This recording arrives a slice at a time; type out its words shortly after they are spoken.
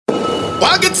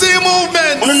Waggity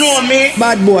movement. You know me?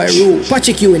 Bad boy rule.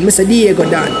 Popcaan, Mr. Diego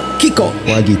Dan. Kick up.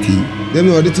 Waggity. Them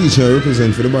know the teacher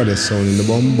represent for the baddest sound in the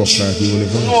bumbo cloth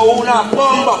uniform. No, who not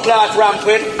bumbo cloth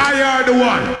rampant? I are the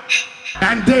one,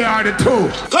 and they are the two.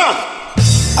 Come.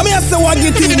 I mean, I say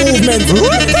Waggity movement.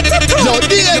 Yo,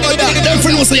 Diego Dan. Them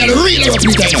for know say you're the real rough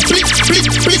me guy.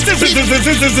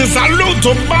 Salute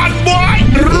to bad boy.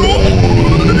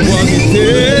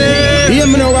 Waggity. Yeah,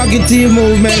 me know Waggity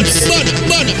movement.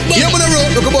 Yeah, man,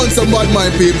 look about some bad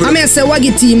mind people. I mean, I say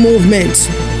Waggity movement.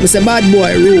 Mr. Bad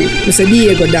Boy Rule. Mr.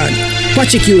 Diego Dan.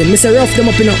 Popcaan, Mr. Rough them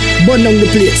up in up. Burn down the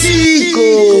place. Rico.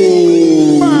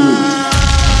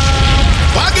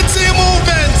 Waggity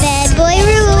movement. Bad Boy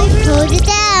Rule, hold it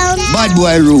down. Bad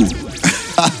Boy Rule.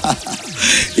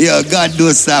 Yo, God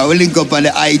knows sir. We link up on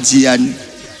the IG and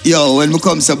yo, when we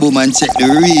come to boom and check the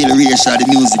real ratio of the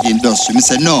music industry, me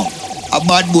say no, a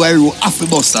Bad Boy Rule have to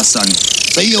bust a song.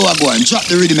 So you are going drop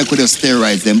the rhythm and could just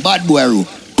steroids them. Bad Boy Rule,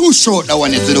 push out that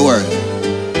one into the world.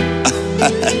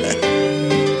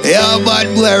 Yeah,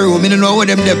 Bad Boy Rule, me don't know what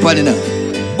them depend on,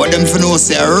 but them for know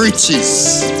say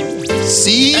riches.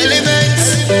 See?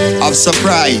 Elements of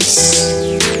surprise.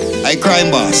 I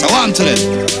crime boss, I want to them.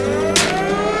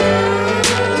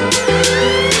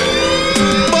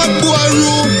 Bad Boy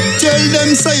Rule, tell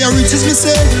them say your riches me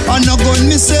say, and a gun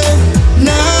me say.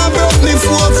 Nah, broke me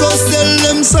focus, tell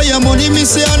them say your money me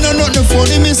say, and a nothing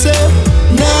funny me say.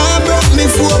 Nah, broke me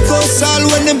focus, all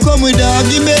when them come with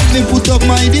argument, me put up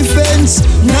my defense.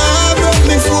 Nah, broke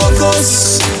me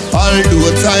focus.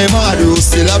 Although time hard, you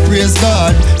still a praise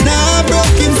God. Nah,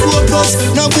 broke him focus.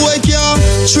 Now boy can't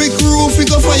trick roof, he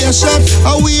go fire shot.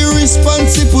 How we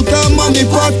responsive, put a mommy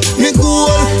pot. Me goal,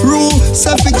 rule,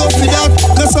 self he go for that.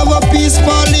 Cause have a peace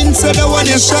fall inside the one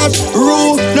you shot.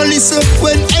 Rule, now listen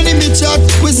when enemy chat.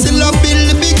 We still a build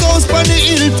the big house on the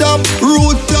hilltop.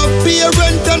 Root up,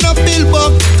 parent and a bill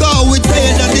back. Cause we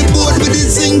tired of the board with the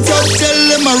zinc top. Tell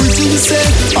them a rich we say,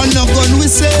 and a gun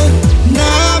we say.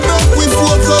 Nah, broke we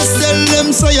focus. Tell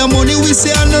them say your money we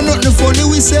say, and no nothing funny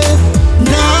we say.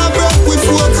 Nah, broke we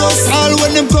focus. All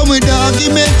when them come with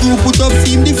argument, you put up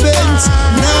team defense.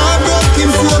 Nah, broke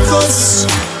him focus.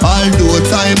 Although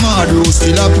time hard, Ru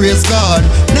still a praise God.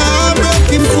 Nah, broke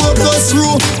him focus,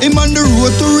 Ru. Him on the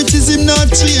road to riches, him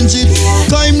not change it.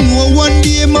 Cause him know one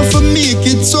day him have to make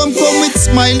it. So I'm come with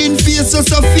smiling face just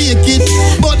a fake it.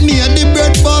 But me and the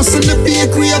bread boss and the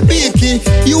bakery a bake it.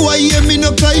 You a hear me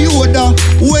no Yoda.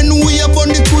 When we up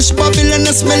on the kush Babylon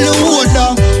a smell the water.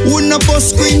 Wouldn't a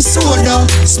bus cream soda.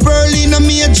 Spurling and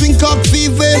me a drink up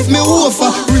fever if me over.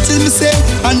 Riches me say,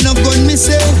 and no gun me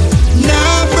say.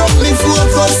 Nah, broke me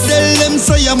focus. Tell them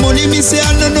say your money me say,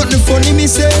 and no nothing funny me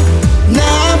say.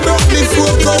 Nah, broke me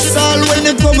focus. All when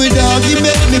they come with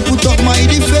argument, me put up my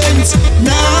defense.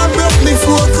 Nah, broke me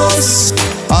focus.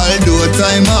 Although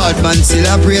time hard, man still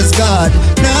a praise God.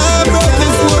 Nah, broke me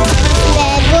focus.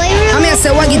 I mean I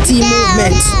say Waggity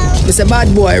movement. Mr.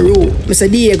 Bad Boy Rule. Mr.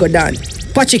 Diego Dan.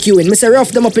 Popcaan, Mr.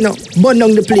 Rough them up in up. Burn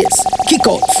down the place. Kick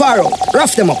out, far out,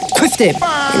 rough them up, quiff them.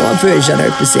 You know what version I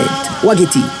represent.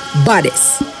 Waggity,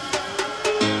 baddest.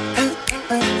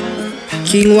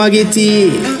 King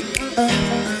Waggity.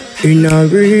 In a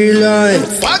real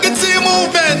life. Waggity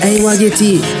movement. Hey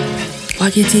Waggity,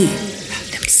 Waggity.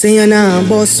 Them say you're not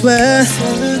boss where.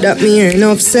 That me hear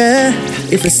enough say.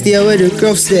 If you stay with the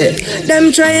gruffs there.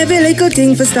 Them try every little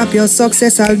thing to stop your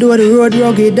success. Although the road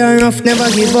rugged and rough, never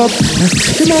give up.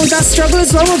 The amount of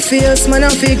struggles we face, man, I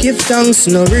fake give thanks.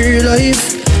 No real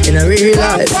life, in a real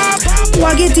life.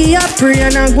 Waggity I pray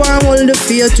and I go and hold the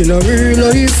faith. In a real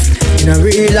life, in a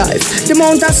real life. The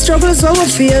amount of struggles we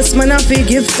face, man, I fake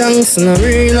give thanks. In a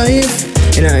real life,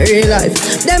 in a real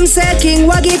life. Them say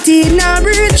King Waggity not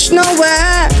rich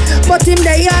nowhere, but him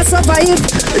they are survive.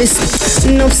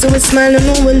 Listen, enough so we smile and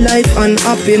know we life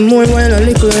unhappy. More while a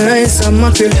little nice and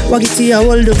mackerel. Waggity I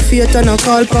hold the faith and I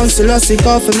call counsel us sick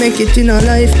off and make it in our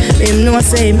life. Him know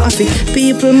say him happy.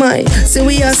 People might say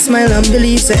we are smile and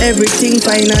believe say everything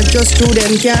fine. Not just through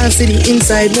them can't see the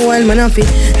inside. No while man happy.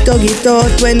 Dug it out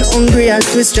when hungry I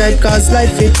twist right. Cause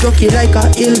life it rocky like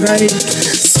a hill ride.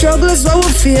 Struggles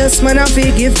we face, man I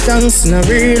feel give thanks in a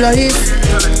real life,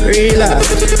 real life.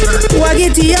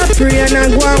 Waggity I pray and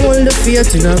I go and hold the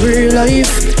faith in a real life.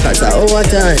 Cause I over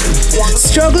time.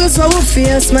 Struggles we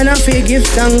face, man I feel give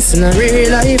thanks in a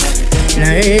real life, in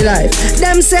a real life.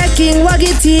 Them say King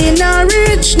Waggity not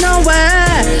rich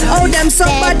nowhere. Oh them so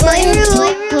bad mind.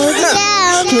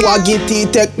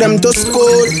 Waggity take them to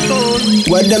school,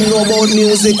 where them know about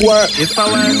music work.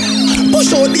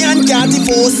 Push out the uncanny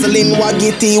hustling,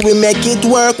 Waggity, we make it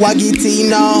work, Waggity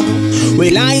now.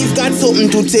 We life got something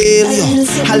to tell you,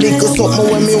 a little something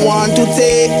when me want to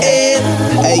take.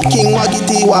 Hey, King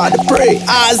Wagiti, what the pray?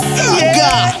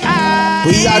 Zagga.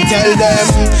 We are tell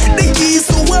them the keys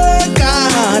to work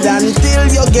hard until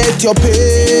you get your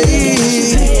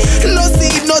pay. No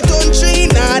seed, no country,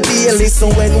 nah daily.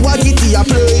 So when Wagiti a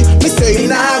play, me say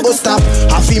nah go stop.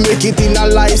 I feel make it in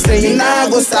a life, say nah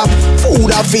go stop.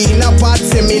 Food I feel in a pot,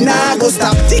 say me nah go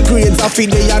stop. The grades I feel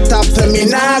they a top, say me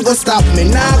nah go stop. Me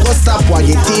nah go stop.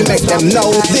 Wagiti make them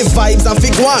know the vibes I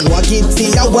feel one.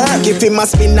 Wagiti a work. If him a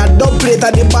spin a double plate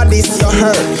of the body, you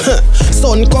hurt.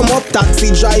 Sun come up,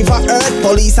 taxi driver hurt.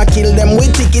 Police a kill them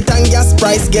with ticket and gas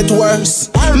price get worse.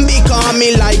 Because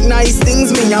me like nice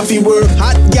things, me have to work.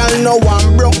 Hot girl no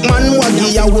one broke man,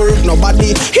 Waggy a work.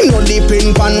 Nobody, he no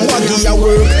depend pan, Waggy a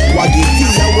work. Waggy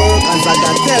a work, and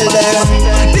Zagga tell them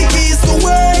the keys to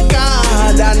work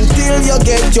hard until you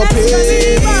get your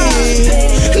pay.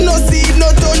 No seed,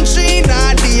 no country,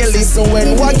 nah daily. So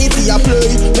when Waggy a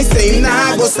play, me say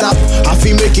nah go stop. I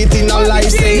feel make it in a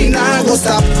life, say nah go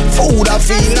stop. Food I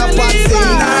feel in a pot, say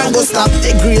nah go stop.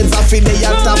 The grades I feel they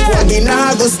a top, Waggy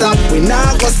nah go stop. We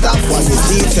nah go stop, what's the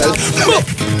detail?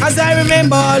 As I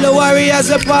remember all the warriors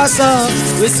that pass up,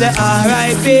 we say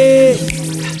R.I.P.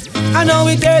 I know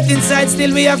we dirt inside,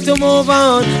 still we have to move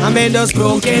on. I made us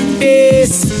broken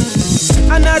peace.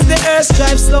 And as the earth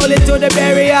drives slowly to the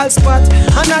burial spot,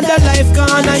 another life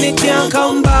gone and it can't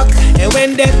come back. And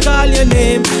when they call your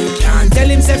name, can't tell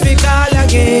him say fi call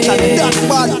again. That's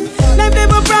bad. Like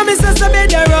people promise us a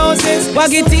better roses.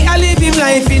 Wagiti I live him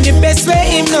life in the best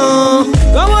way him know.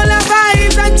 Go all the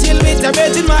vibes and chill with a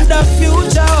virgin what the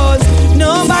future holds.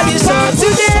 Nobody sure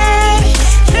today.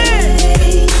 Hey.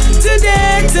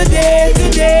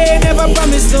 Today, never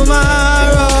promise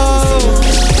tomorrow.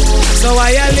 So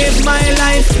I live my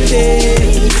life today.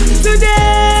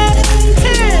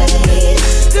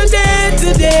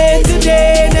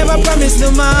 Today, never promise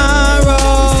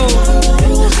tomorrow.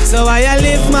 So I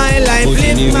live my life,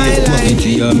 live my life.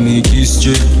 I make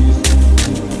history.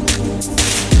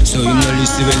 So you know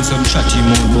listen when some chatty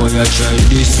mouth boy I try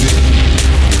this way.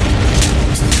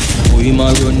 Oh, him a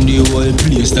run the whole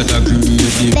place that I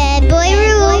created. Bad boy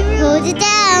rule, hold it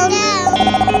down.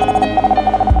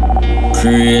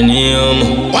 Kranium.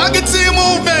 Wagiti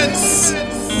movements.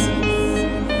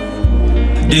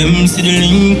 Them see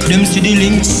the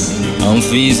links. And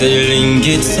freeze the link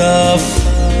gets off.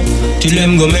 Till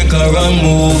them go make a wrong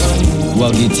move.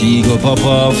 Wagiti go pop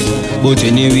off. But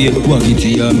anyway,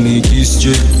 Wagiti a make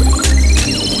history.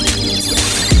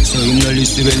 So you know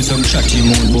listen when some chatty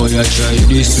mouth boy I try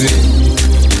this way.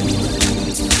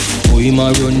 Oh, him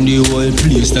a run the whole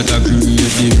place that I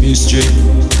create the mystery.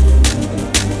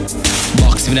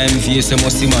 Box in my face, I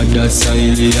must see my that's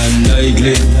highly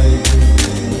unlikely.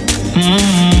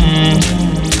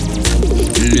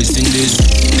 Listen this.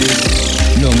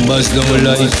 Numbers don't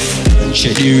lie.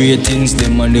 Check the ratings,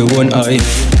 them on the one eye.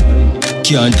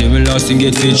 Can't tell me last thing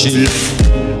get fit chill.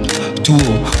 Two,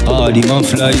 hard him and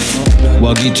fly.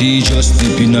 Wagiti just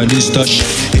dip in a this stash.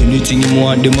 Anything him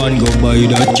want, the man go buy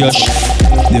that cash.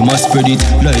 They must spread it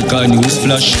like a news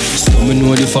flash. So me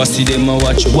know the fasty them a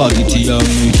watch Wagiti and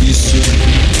make history.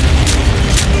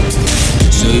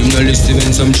 So you know listen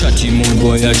when some chatty mouth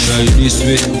boy I try this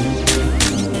way.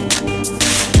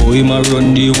 Oh, him a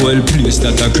run the whole place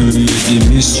that I create the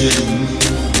mystery.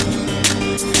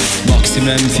 Box him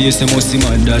in my face, I must see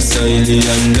my that's highly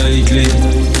unlikely.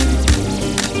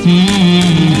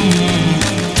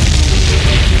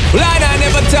 Well, I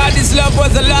never thought this love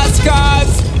was a lost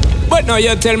cause, but now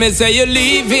you tell me say you're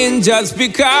leaving just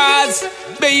because.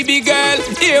 Baby girl,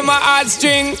 hear my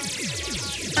heartstring.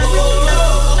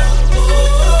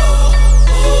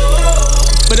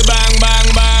 But a bang,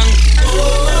 bang, bang.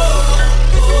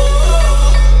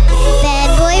 Bad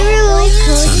boy rules,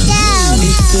 hold it down.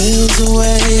 It feels a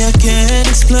way I can't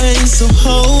explain, so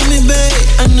hold me, babe.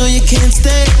 I know you can't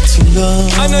stay too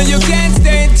long. I know you can't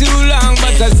stay too long,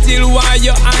 but I still want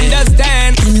you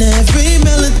understand. And every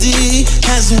melody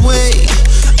has a way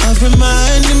of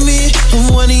reminding me of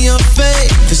one of your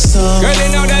favorite songs. Girl, you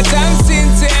know that I'm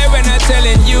sincere when I'm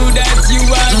telling you that you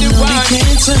are the one. I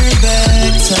can't turn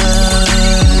back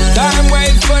time. Time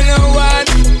wait for no one.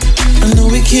 I know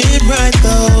we can't right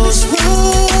those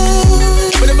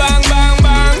wrongs. But a bang, bang,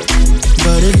 bang.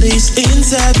 But at least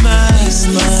inside my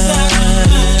mind,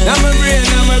 I'm a brain.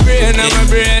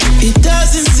 It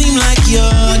doesn't seem like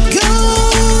you're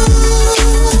gone.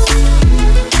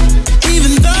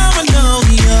 Even though I know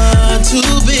you're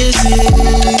too busy.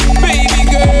 Baby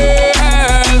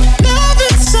girl,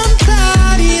 loving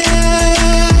somebody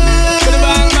else. But a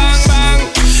bang, bang, bang.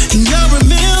 And you're a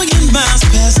million miles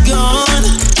past gone.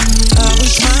 I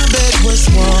wish my bed was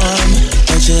warm,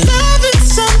 but you're loving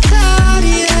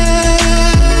somebody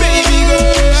else.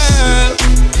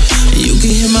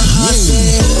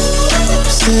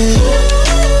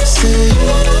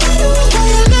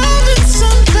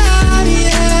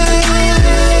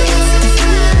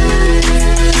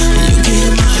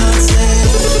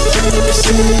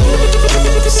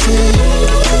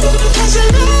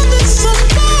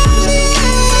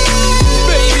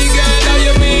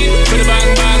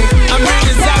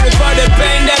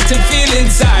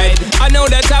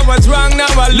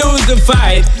 to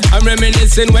fight. I'm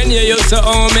reminiscing when you used to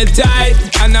hold me tight,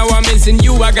 and now I'm missing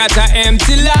you, I got an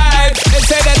empty life. They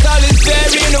say that all is fair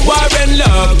in the war and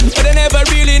love, but I never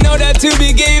really know that to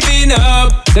be giving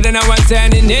up. So then I was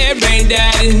standing there, ain't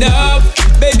that enough?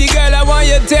 Baby girl, I want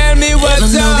you to tell me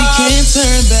what's up. No, we can't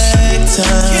turn back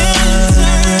time.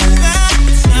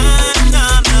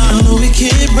 I know we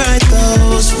can't right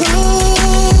those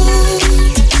roads,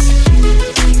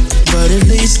 but at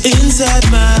least inside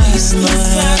my mind,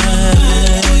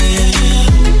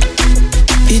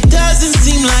 it doesn't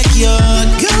seem like you're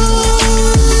gone.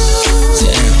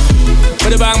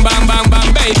 But bang, bang, bang,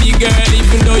 bang, baby girl,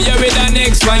 even though you're with the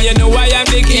next one, you know I am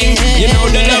the king. You know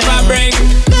the love I bring.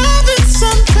 Loving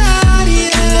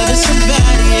somebody else.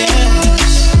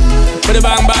 But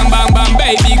bang, bang, bang, bang,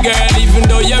 baby girl, even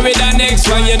though you're with the next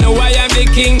one, you know I am the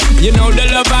king. You know the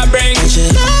love I bring.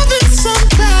 Loving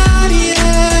somebody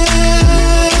else.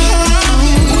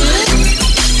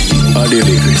 All the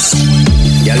lyrics.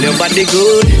 Girl, your body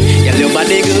good, girl, your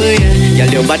body good, girl,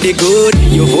 your body good,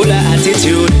 you full of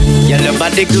attitude. Girl, your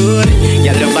body good,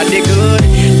 girl, your body good.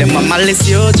 Them a malice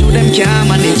you, to them can't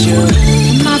manage you.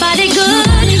 My body good,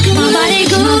 my body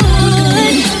good.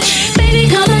 Baby,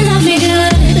 come and love me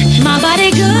good. My body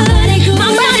good,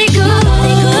 my body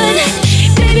good.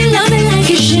 Baby, love me like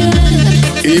you should.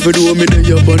 Even though me day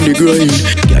up on the grind,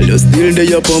 girl, you still day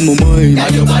up on my mind.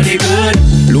 Girl, your body good.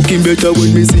 Looking better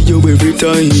when me see you every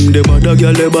time. Them other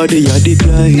girl, their body a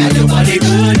decline. Girl, your body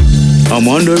good. I'm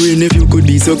wondering if you could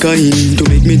be so kind to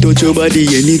make me touch your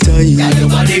body anytime. Girl, your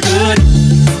body good.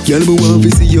 Girl, me want to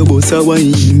see your boss a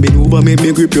wine. Bend over, make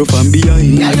me grip you from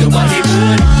behind. Girl, your body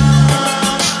good.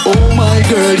 Oh my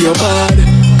girl, you're bad.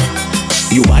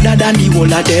 You better than the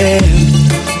whole of them.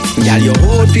 Girl, your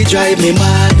whole feet drive me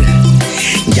mad.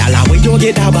 Girl, how you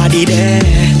get a body there?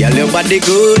 Girl, your body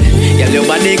good. Girl, your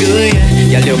body good.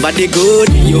 Girl, your body good.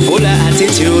 You full of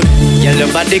attitude. Girl, your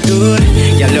body good.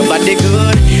 Girl, your body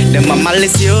good. Them a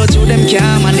malice you, to them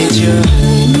can't manage you.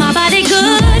 My body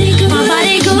good, my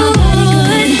body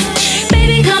good.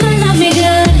 Baby, come and love me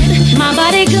good. My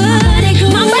body good,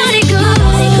 my body good.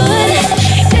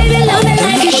 Baby, love me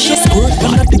like you should.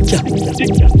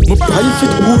 My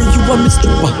private boy, you are my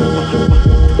stripper.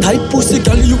 Tight pussy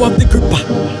girl, you have the gripper.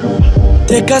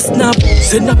 Take a snap,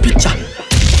 send a picture.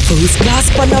 First class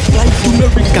pan a flight to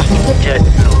America.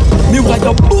 Me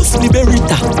wire boost me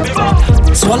berita.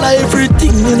 Swallow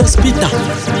everything in a spitter.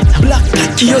 Black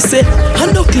khaki you say,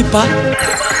 and no clipper.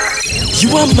 You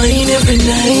are mine every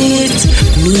night.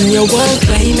 Me and you want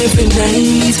climb every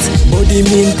night. Body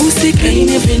mean pussy kind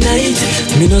every night.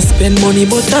 Me no spend money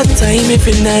but that time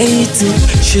every night.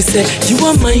 She said, you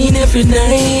are mine every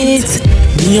night.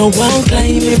 Me a one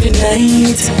climb every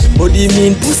night. Body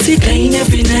mean pussy kind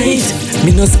every night.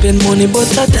 Me no spend money but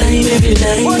that time every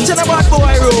night. Watch out about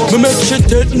boy room. Me make she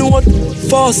dead note.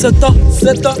 Fauceta,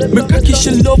 setter. Me cocky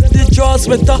she love the jaws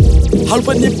wetter. All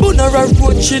when the bun her a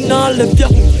road she not left ya.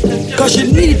 Cause she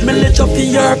need me let up for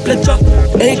your pleasure.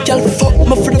 Hey girl fuck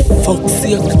me for the fuck's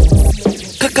sake.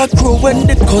 Kaka crow when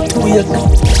the cut wake.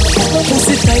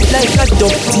 Pussy tight like a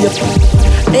duct tape.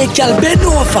 Hey girl bend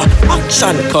over,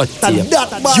 action cut tape.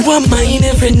 You are mine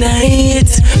every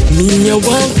night. Me and you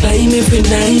want climb every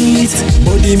night.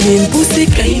 Body mean pussy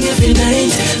kind every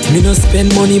night. Me no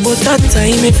spend money but that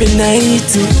time every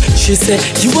night. She said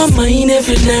you are mine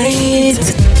every night.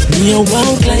 Me a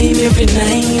one climb every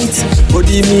night.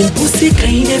 Body mean pussy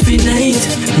kind every night.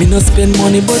 Me no spend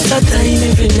money but that time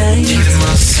every night.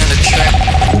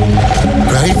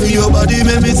 Cry for your body,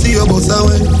 make me see your boss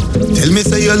away. Tell me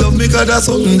say you love me cause that's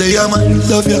something they are man.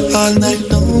 Love you all night,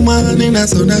 no man in a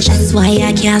sun and shine. That's why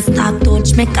I can't stop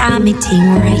touch me call me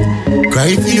thing right.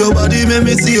 Cry for your body, make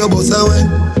me see your boss away.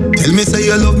 Tell me say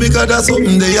you love me cause that's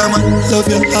something they are man. Love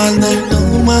you all night,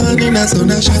 no man in a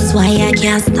sun and shine. That's why I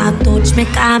can't stop touch me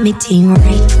call me thing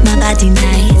right. My body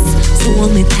nice, so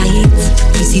hold me tight.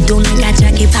 You see don't like a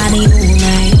jacket on the whole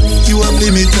night. You have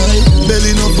me tight,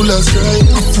 belly no full of stripe.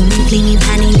 I saw me clean it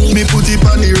on the me put it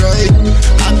on the right.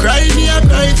 I cry for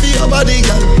your body,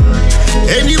 girl.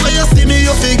 Anywhere you see me,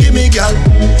 you feel give me, girl.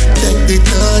 Take the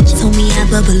touch. So me a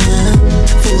bubble up.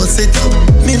 Force it up.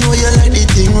 Me know you like the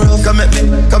thing rough. Come at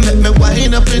me,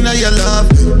 wind up in your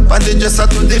love. But then just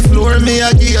out to the floor, me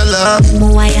I give you love.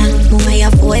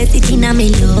 Moaya voice it in a me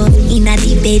love. In a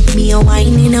the bed, me a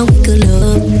wine in a wiggle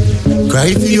up.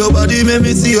 Cry for your body, make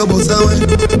me see your boss away.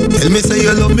 Tell me say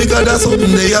you love me cause that's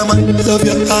something they are man. Love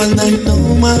you all night, no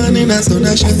man in a sun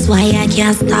and shine. That's why I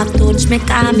can't stop touch me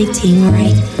call me thing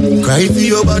right. Cry for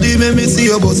your body, make me see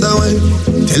your boss away.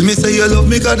 Tell me say you love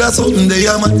me cause that's something they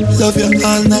are man. Love you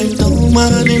all night, no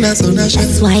man in a sun and shine.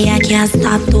 That's why I can't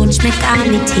stop touch me call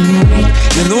me thing right.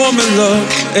 You know know me love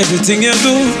everything you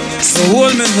do. So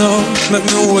hold me now, make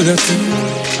me hold you too.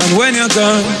 And when you're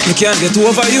gone, me can't get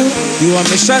over you. You are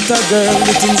my shatter girl,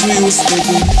 the things we used to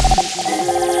do.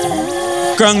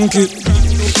 Crank it,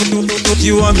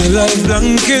 you are my life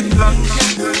blanket.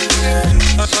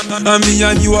 And me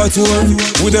and you are tour,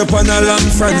 with up on a long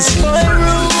friendship.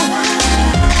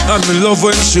 And me love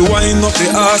when she wind up the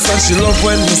ass, and she love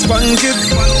when me spank it.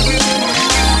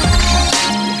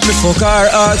 Me fuck her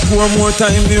hardcore more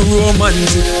time, me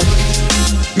romantic.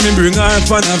 Me bring her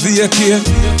pan a vacay,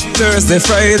 Thursday,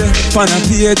 Friday, pan a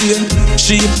payday.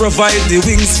 She provide the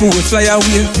wings for we fly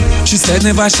away. She said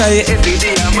never shy, every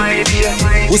day my day.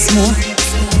 We smoke,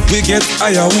 we get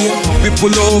higher way. We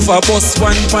pull over bus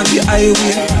one pan the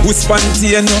highway. We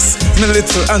spontaneous, me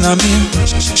little Anna me.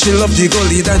 She love the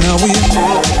gully than a way.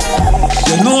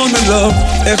 You know me love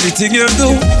everything you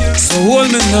do. So hold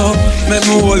me now, make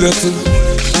me hold you too.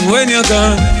 And when you're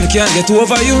gone, I can't get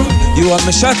over you. You are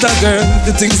my shatter girl,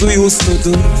 the things we used to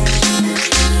do.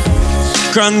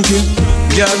 Cranky,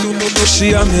 girl,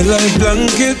 she are my life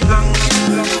blanket.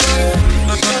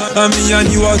 And me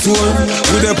and you are tour,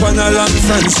 with up on a long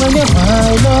friends. When you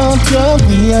wind up your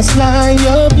waistline,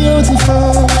 you're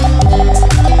beautiful.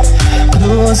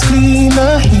 Clothes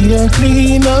cleaner, hair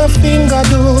cleaner, finger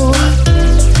do.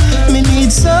 Me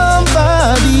need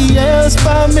somebody else,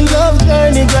 but me love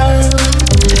journey girl.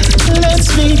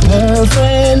 Let's be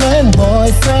girlfriend and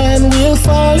boyfriend, we'll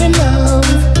fall in love.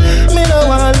 Me no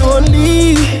want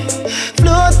lonely,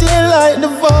 floating like the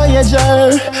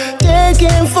Voyager,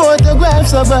 taking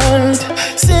photographs of Earth.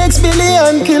 6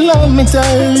 billion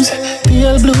kilometers,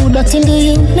 pale blue that in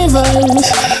the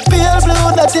universe, pale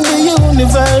blue that in the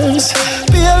universe,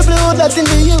 pale blue that in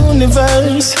the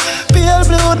universe, pale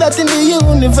blue that in the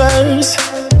universe.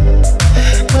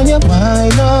 When you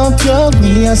wind up your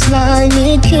waistline,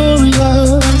 me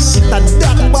curious.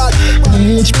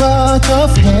 Which part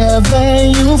of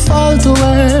heaven you fall to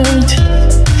earth?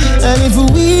 And if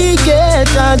we get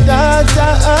a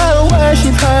daughter, I'll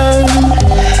worship her.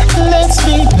 Let's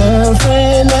be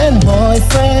girlfriend and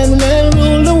boyfriend and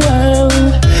rule the world.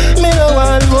 Me no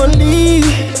want lonely,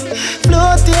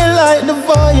 floating like the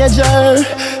Voyager,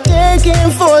 taking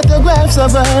photographs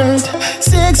of Earth.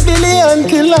 6 billion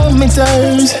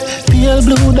kilometers, pale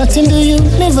blue that in the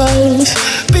universe,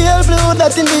 pale blue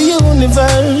that in the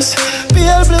universe,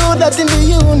 pale blue that in the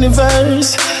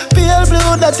universe, pale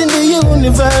blue that in the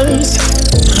universe.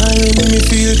 I make me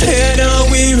feel tired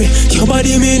and weary. Your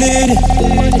body me need it.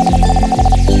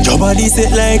 Your body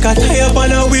set like a tire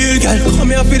on a wheel, girl.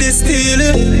 Come here for the steal.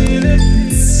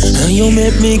 And you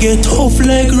make me get tough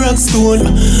like rock stone.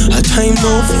 A time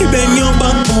now fi bend your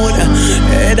backbone.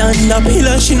 Head on the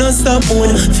pillar, she no stop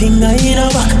on. Finger in her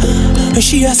back, and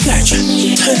she a scratch.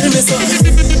 Tell me so.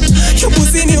 You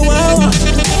pussy ni wawa.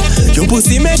 You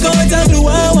pussy make out a blue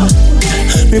wawa.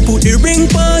 Me put the ring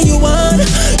on you on.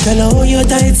 Tell her how you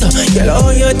tight so. Tell her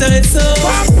how you tight so.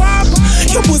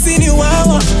 You pussy ni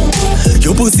wawa.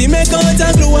 You pussy make out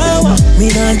a blue wawa. Me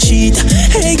not cheat.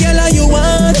 Hey girl, how you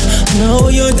want? Now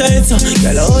you tight so.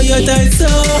 Girl, how you tight so.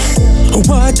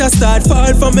 Watch I start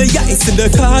fall from my eyes to the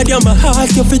card. Yeah, my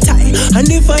heart you fit tight. And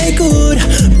if I could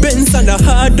bends on the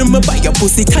heart to me buy your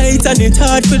pussy tight and it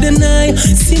hard for the night.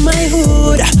 See my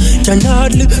hood can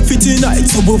hardly fit tonight,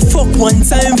 so we'll fuck one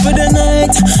time for the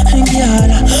night. And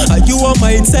girl, you are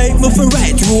my type, move for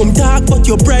right. Room dark but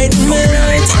you're bright and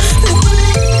bright.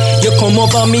 You come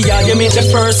over me yard, you make the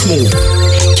first move.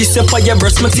 Kiss you for your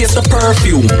breast, me taste the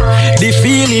perfume. The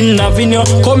feeling having you,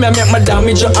 come here make me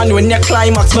damage you. And when you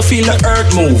climax, me feel the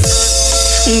earth move.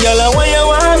 Girl, why you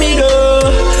want me though?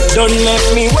 Don't let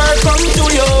me work come to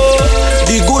you.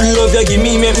 The good love you give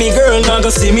me, make me girl not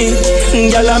go see me.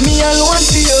 Girl, me alone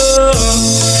for you.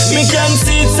 Me can't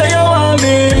see it, say you want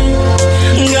me.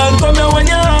 Girl, come here when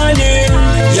you're honey.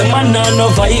 Your man not no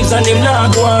vibes and him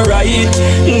not go right.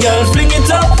 Girl, fling it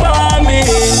up on me.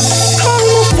 Call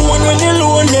my phone when you're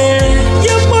lonely.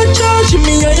 You but charge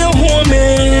me and you hold me.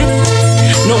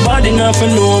 Nobody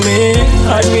nothing know me.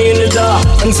 Hide me in the dark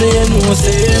and say you know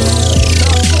say.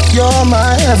 You're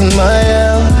my heaven, my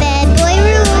hell. Bad boy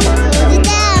rule,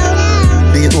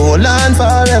 down. Be hold on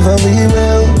forever we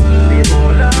will.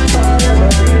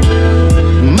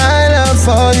 My love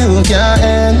for you can't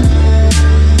end.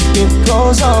 It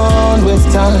goes on with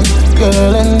time,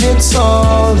 girl, and it's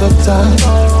all the time.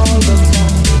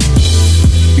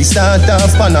 We start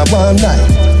off on a warm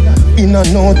night. In a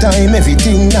no time,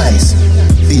 everything nice.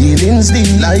 Feelings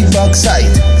deep like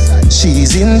backside.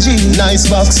 She's in G, nice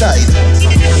backside.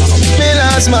 Me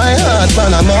lost my heart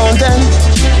on a mountain.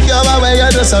 You're away, you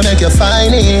just make you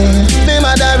find it. Me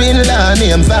mother-in-law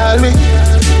named Valerie.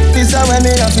 This is when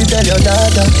me have to tell your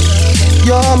daughter,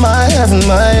 you're my heaven,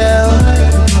 my hell.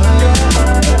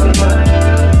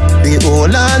 We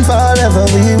hold on forever,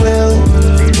 we will.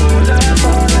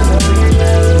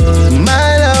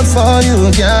 My love for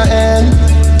you can't end.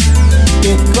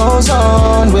 It goes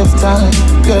on with time,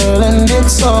 girl, and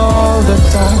it's all the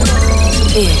time.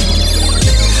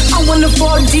 I wanna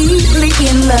fall deeply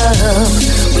in love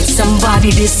with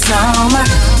somebody this summer.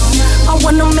 I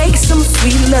wanna make some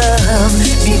sweet love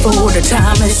before the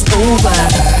time is over.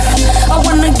 I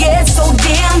wanna get so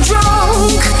damn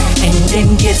drunk and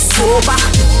then get sober.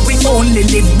 We only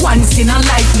live once in a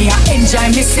life. Me I enjoy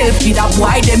myself with a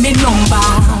boy them in number.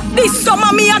 This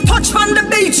summer me I touch on the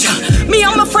beach. Me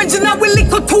and my friends in a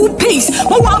little two-piece.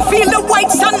 I want feel the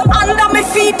white sun under my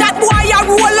feet. That boy I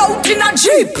roll out in a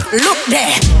jeep. Look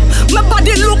there, my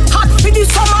body look hot for the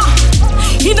summer.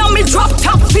 You know me drop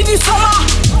top for the summer.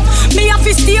 Me have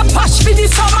to stay posh for the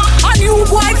summer. A new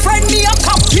boyfriend me a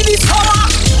top for the summer.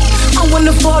 I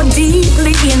wanna fall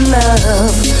deeply in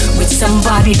love with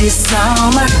somebody this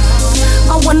summer.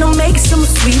 I wanna make some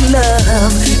sweet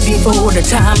love before the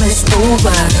time is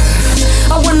over.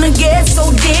 I wanna get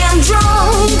so damn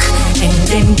drunk and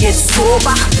then get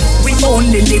sober. We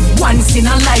only live once in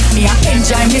a life. Me I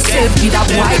enjoy myself with a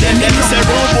boy. Them say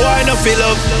rude boy no feel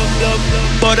love,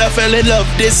 but I fell in love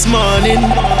this morning.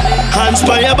 Hands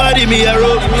by your body me a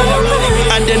rub,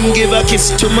 and then give a kiss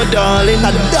to my darling.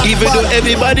 Even though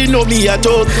everybody know me a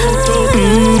talk,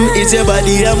 it's your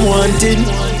body I'm wanting.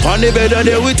 On the bed and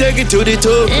then we take it to the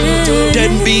top.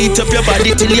 Then beat up your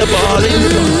body till you're balling.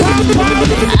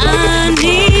 I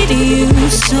need you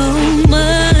so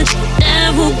much.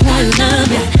 Never wanna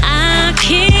be. I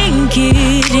can't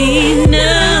get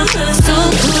enough.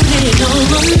 So put it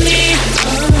all on me.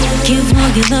 Give all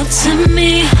your love to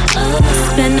me.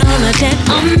 Spend all of that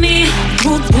on me.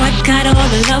 Rude boy got all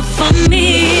the love for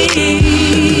me.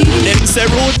 Them say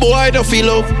rude boy don't feel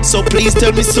love, so please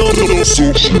tell me so.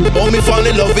 Oh, me fall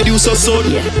in love with you so soon.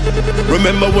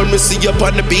 Remember when we see you up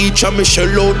on the beach and me shell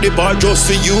out the bar just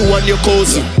for you and your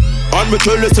cousin. And me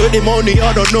tell you say the money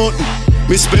I don't know.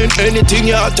 Me spend anything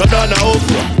you hotter than a hope.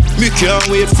 Me can't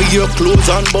wait for your clothes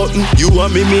and button. You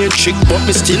and me main chick, but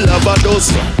me still have a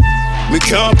dozen. Me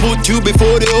can't put you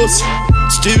before the house.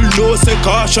 Still no say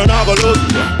caution I go look.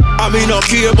 I mean no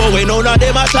care but when none of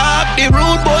them attack. The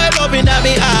rude boy loving at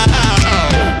me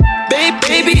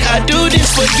Baby, I do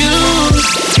this for you.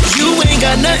 You ain't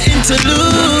got nothing to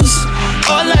lose.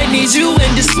 All I need you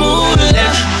in this mood.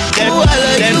 Them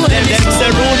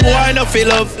say rude boy no feel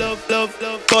love,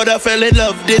 but I fell in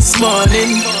love this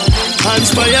morning.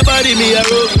 Hands by your body, me a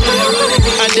rub,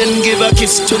 and then give a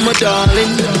kiss to my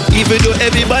darling. Even though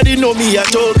everybody know me a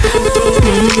talk,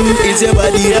 it's your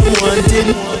body I'm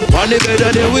wanting. On the bed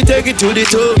and then we take it to the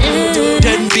top.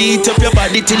 Then beat up your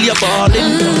body till you're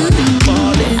balling.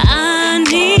 I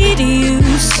need you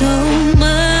so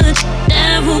much.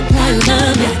 Never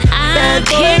wanna be. I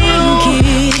can't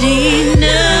get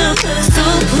enough. So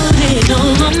put it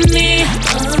all on me.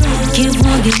 Give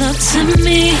all your love to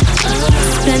me.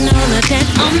 Spend all of that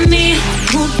on me.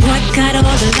 Rude boy got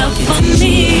all the love for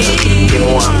me. You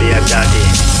want me a daddy?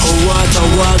 Oh, water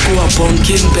walk over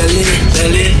pumpkin belly.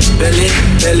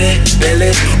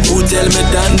 Who tell me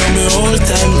that no me all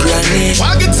time granny?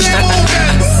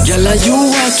 Girl, are you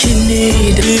walking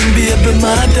need? Him baby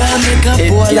mother, make a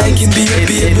boy like him be a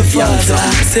baby father.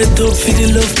 Set up for the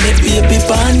love, make baby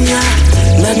banya.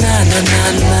 Na.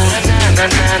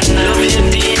 Love your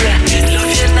dear,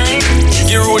 love your night.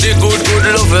 You the good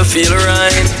love, feel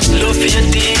right. Love your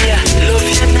dear, love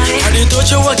your night. And the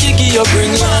touch of Wakiki, you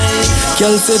bring life.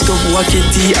 Girl set up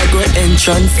Wakiti, I go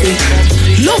entrance.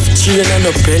 Love chain and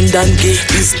a pendant.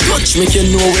 This touch make you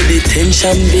know where the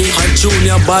tension be. A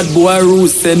junior bad boy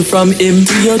rules send from him.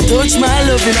 To your touch, my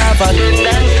love in a bad.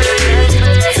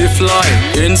 Fly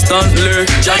instantly.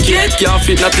 Jacket can't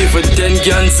fit not even 10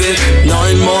 can say.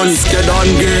 9 months get on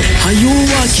girl. Are you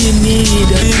walking need?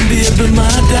 Him baby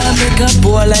mother, make a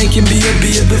boy like him be a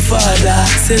baby father.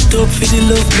 Set up for the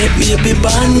love, make me a baby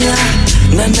banya.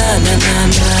 Na. Love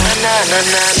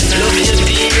your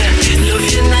dear, love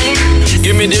your night.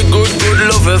 Give me the good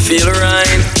love, I feel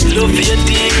right. Love your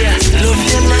dear, love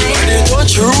your night. And they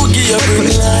touch Rugi, you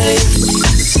bring life.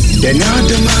 They're not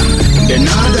the man,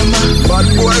 bad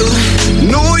boy.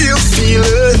 Know you feel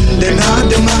it. They're not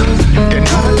the man.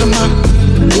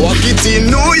 Walk it in,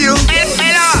 know you.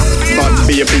 Bad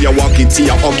baby, you walk it in,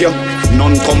 you hug you.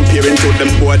 None comparing to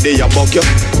them boy they a bug you.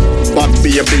 But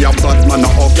baby a bad man a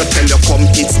hug you. Tell you come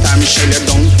it's time shell you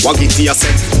down. Wag it to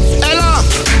yourself. Ella,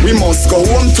 we must go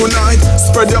home tonight.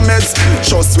 Spread your meds,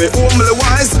 trust we homely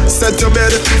wise. Set your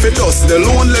bed, fit us the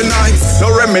lonely nights.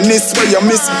 No reminisce where you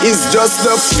miss, it's just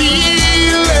the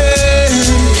feeling.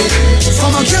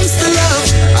 From against the love,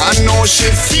 I know she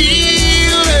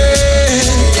feeling.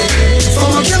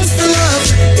 From against the love,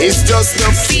 it's just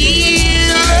the feeling.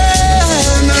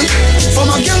 From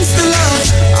against the love,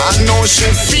 I know she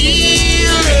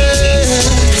feeling.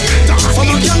 From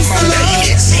against the love,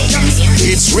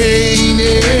 it's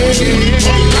raining,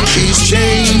 she's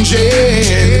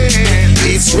changing.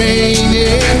 It's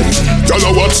raining.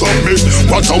 Girl, what's up, me?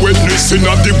 What a witness in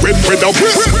the wet weather.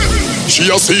 She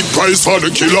a seek price for the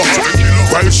killer,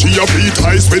 while she a beat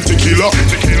eyes with the killer.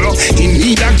 He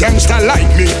need a gangster like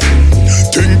me,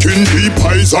 thinking deep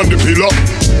eyes on the pillar,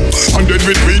 and then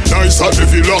with weak nights at the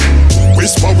villa.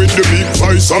 Whisper with the big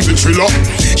voice on the thriller.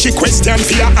 She question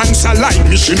for your answer like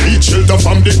me. She need shelter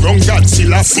from the ground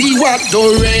Godzilla. See what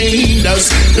the rain does,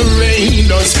 the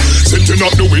rain does. Sitting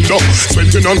out the window,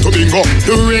 sweating on to bingo.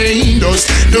 The rain does,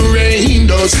 the rain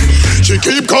does. She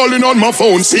keep calling on my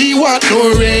phone. See what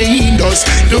the rain does,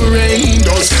 the rain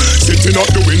does. Sitting out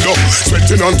the window,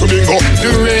 sweating on to bingo.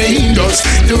 The rain does,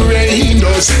 the rain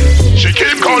does. She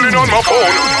keep calling on my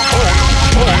phone.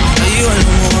 You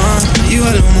alone one, you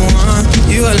alone one,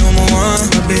 you alone one,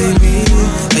 my baby.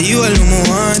 You alone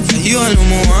one, you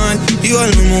alone one, you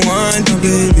alone one, my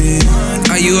baby.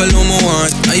 Are you alone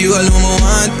one? Are you alone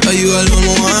one? Are you alone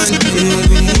one,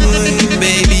 baby?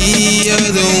 Baby,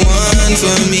 you're the one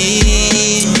for me.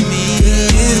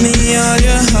 Give me all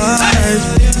your heart.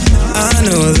 I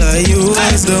know that you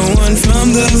was the one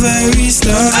from the very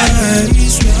start.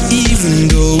 Even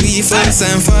though we fuss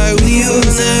and fight, we will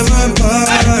never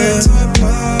part.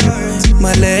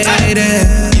 My lady,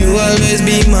 you always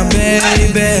be my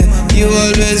baby. You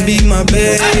always be my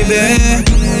baby.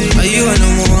 Are you a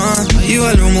number one? Are you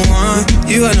a number one?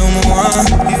 You a number one?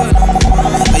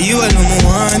 Are you a number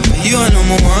one? You a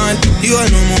number one? You a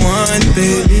number one,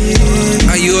 baby.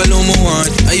 Are you a number one?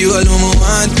 Are you a number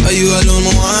one? Are you a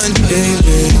number one,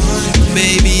 baby?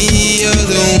 Baby, you're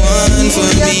the one for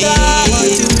me.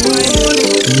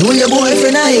 You your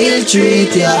boyfriend I ill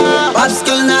treat ya.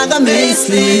 Popcaan not gonna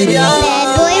mislead ya.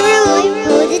 Bad boy rude,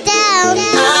 hold it down.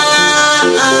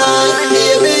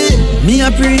 Baby. Me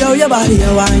a pray how your body a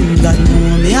wine. God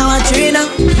know me a watch you now.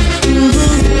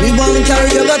 Me want carry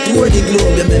you go tour the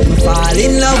globe. You make me fall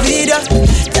in love with ya.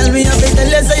 Tell me a bit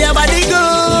less of your body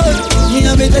good. Me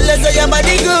a bit less of your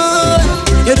body good.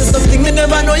 You do something me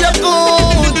never know you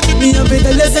good. Me a bit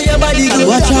less of your body good.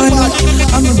 Watch her now,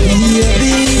 I'm a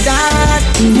baby that.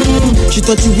 She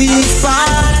touch you weak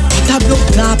spot. Tap your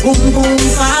clap, boom boom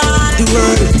fat. The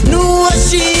world know what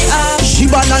she are. She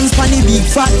balance on the big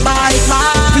fat bike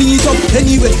man. Please up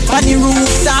anyway on the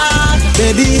rooftop.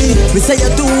 Baby, we say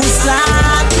you're too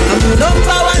slack. I'm the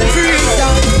number one freak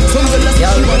out.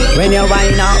 When you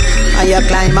wind up and you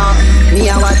climb up, me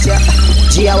a watch you.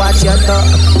 G a watch your toe.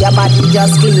 Your body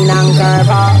just clean and curve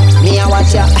up. Me a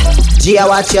watch you. G a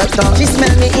watch your toe. She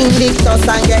smell me invictus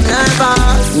and get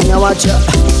nervous. Me a watch you.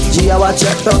 G a watch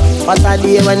your toe. What a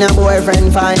day when your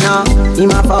boyfriend find out.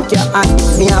 Him a fuck your hand,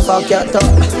 me a fuck your toe.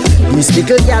 This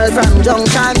little girl from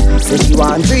Junction say she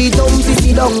want 3 dumb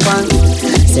 50 dung pan.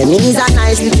 Say me is a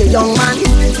nice little young man,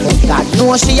 but God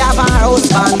knows she have a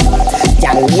husband.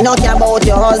 Girl, me not care about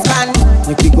your husband.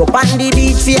 You pick up on the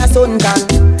beach for your suntan.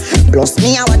 Plus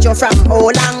me I watch you from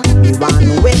how long. Me want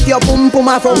to wake your pum pum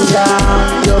from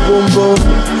down. Your pum pum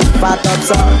fat up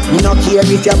so. Me no care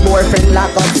if your boyfriend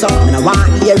lock up so. Me no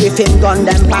want hear if him gun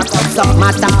them back up so.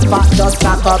 Matter fat just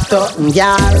back up to.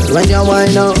 Girl, when you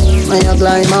wind up, when you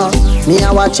climb up, me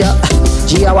I watch you.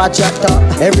 G I watch your top.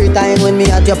 Every time when me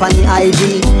at you on the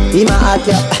IG, he ma at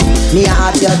you, me a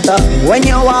at your top. When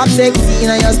you walk sexy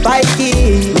and you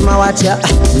spiky, me a watch you,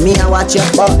 me a watch your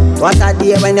butt. What a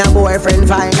day when your boyfriend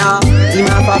find out, he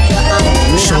ma fuck you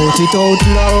and shout it out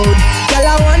loud. Girl,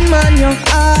 a one man you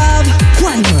have,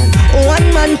 one man, one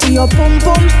man to your pum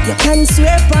pum. You can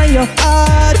swear on your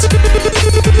heart.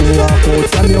 Walk out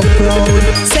from your crowd.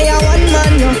 Say a one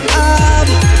man you have,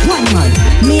 one man.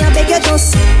 Me a beg you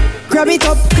just grab it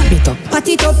up, pat it up, pat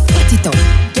it up.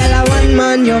 Girl, a one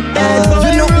man, you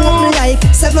you know who me like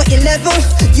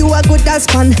 7-11. You a good as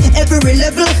fun, every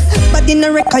level. But in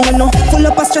a record, you know, full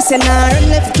up of stress and iron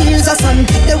left kills a son.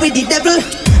 They with the devil.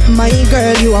 My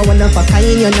girl, you are one of a kind.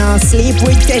 You not sleep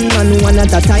with 10 man one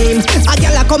at a time. A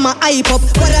girl a come a hype up,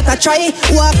 what at a try.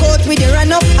 Walk out with the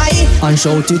run up high and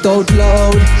shout it out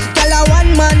loud. Girl, Girl, a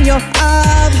one man you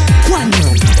have. One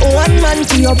man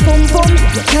to your pum pum.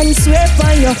 You can swear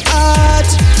for your heart.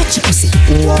 Touch your pussy.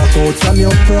 Walk out from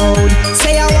your crowd.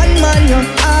 Say a one man you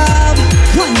have.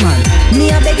 One man.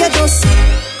 Me a beg you just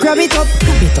grab it up,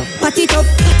 pat it up.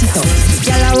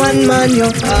 Girl, a one man you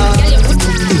have.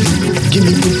 Give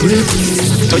me the breath.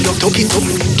 Tuck it up.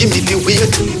 Give me the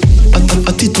weight.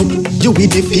 At it up. You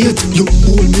with the fate. You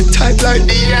hold me tight like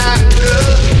the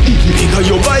Bigger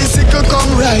your bicycle,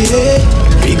 come ride it.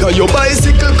 Bigger your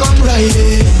bicycle, come ride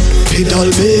it.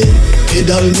 Pedal me.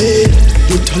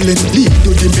 You talent lead to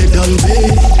the pedal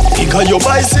me. Bigger your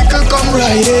bicycle, come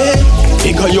ride it.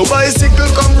 Bigger your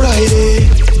bicycle, come ride it.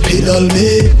 Pedal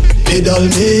me.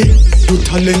 You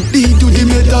talent lead to the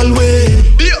medal way.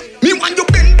 Yeah, me want you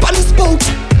bend pan spout.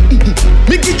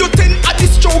 Me give you 10 at the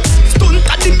strokes. Stunt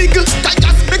at the middle.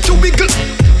 Tires make you wiggle.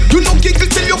 You know giggle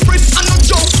till your friends are no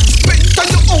joke. Bend on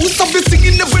your house, I've been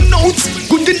singing every note.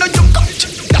 Good in your couch,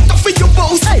 that's for your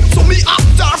boss. So me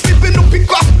after flipping up in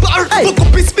craft bar. Book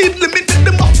up his speed limit,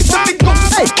 them off to the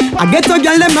coast. I get a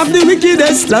girl, them have the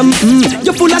wickedest slam.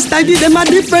 You full of style, them a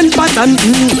different pattern.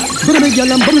 Go to me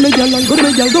girl, go on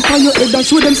your head and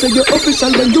show them say you're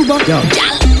official when you walk.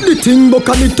 The thing buck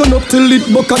and it turn up till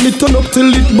it, buck and it turn up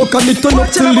till it, buck and it turn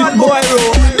up till it, buck.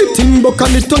 The thing buck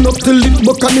and it turn up till it,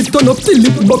 buck and it turn up till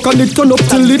it, buck and it turn up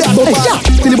till it, buck. Till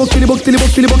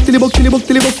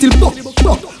it buck.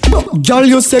 Girl,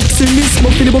 you sexiness,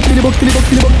 buck. Till it buck.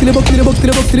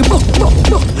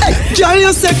 Hey, girl,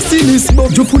 you sexiness,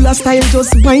 buck. You full of style,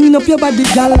 just wind up your body,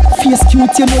 girl. Face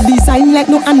cute, you know design like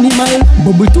no animal.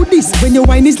 Bubble to this, when your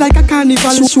wine is like a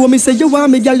carnival. Show me say you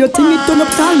want me, girl. Your thing it turn up,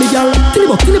 call me, girl.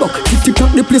 Till it buck. Tick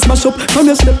tock, the place mash up. Come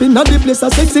you step in at the place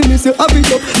of sexiness, you have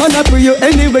it up. Man, I pray you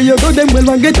anywhere you go, them well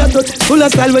and get a touch. Full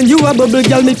of style when you a bubble,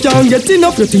 girl, me can't get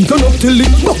enough. Your thing turn up till it,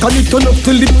 buck and it turn up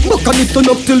till it, buck and it turn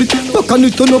up till it, buck and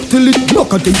it turn up till it, buck and it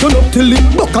turn up till it,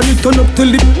 buck and it turn up till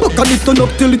it, buck and it turn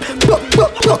up till it, buck.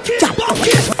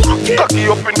 Cocky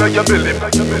up in your belly.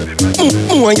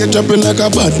 When you jumping like a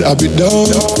bad habit down.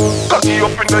 Cocky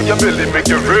up in your belly, make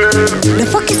you real. The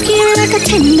fuck is scared like a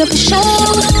 10 of a show.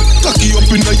 Cocky up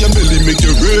in your belly, make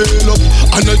you real up.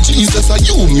 And a Jesus, a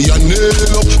you, me a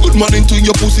nail up. Good morning to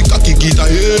your pussy, cocky get a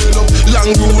hail up.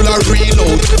 Long rule a real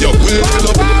out, you wheel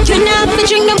up. You're not for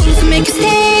drink the wolf, make you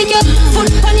stay up. Foot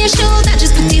on your shoulder,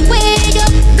 just put it way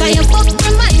up. Cause your fuck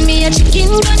remind me of chicken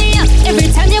gunny up.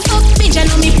 Every time you fuck me, you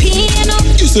know me peeing up.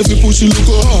 You say if you push it look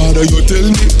harder, you tell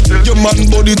me. Your man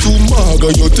body too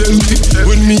mager, you tell me.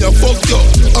 When me a fuck you,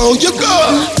 how you go?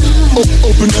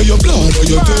 Open up your bladder,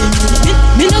 you tell me.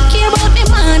 Me no care about the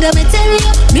mother, me tell you.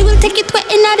 Me will take it wet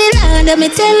in the land,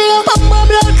 me tell you. Pop my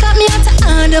blood, cut me out the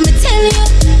hand, me tell you.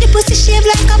 The pussy shave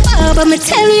like a barber, me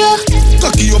tell you.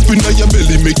 Cocky up in your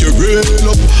belly, make you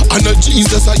rail up. And a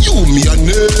Jesus, a you, me a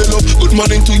nail up. Good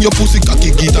morning to your pussy,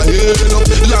 cocky get a hail up.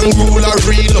 Long rule a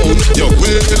real out, you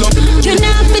wheel up. You're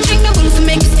not for drink the wolf,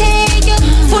 make you stay up.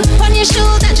 Foot on your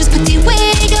shoulder, just put it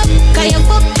way up. Cause your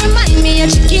fuck remind me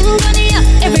of chicken gunny up.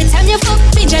 Every time you fuck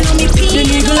me, you know me pee. The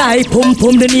nigga like pum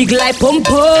pum, the nigga like pum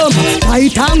pum.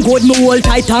 Tight and good, me hold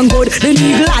tight and good. The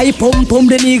nigga like pum pum,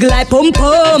 the nigga like pum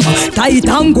pum. Tight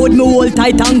and good, me hold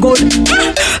tight and good.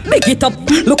 Big it up,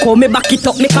 look how me back it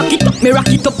up, me cock it up, me rock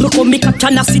it up. Look how me catch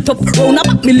and I sit up. Round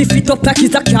about me lift it up like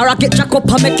it's a car. I get jack up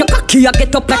and make your cocky I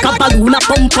get up like a balloon a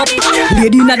pump up.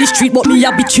 Lady inna the street, but me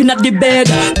a bitch inna the bed.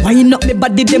 Wind up me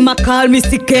body, them a call me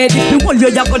sick head. If me hold you,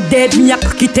 you go dead. Me a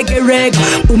cocky take a reg.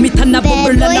 Boom it and a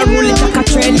bubble and a roll it like a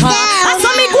train car. And so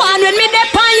me go on when me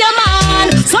dep on your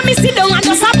man. So me sit down and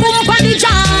just a boom on the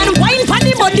jam. Wine pon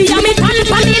the body and me tan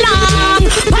pon the long.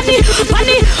 Panny.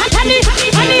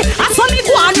 And so me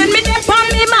go on when me dep on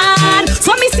me man.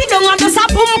 So me sit down and just a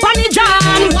boom on the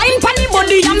jam. Wine pon the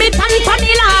body and me tan pon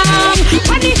the long.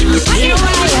 Panny.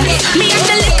 Me and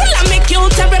the little and me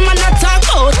cute, every man a talk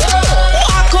out.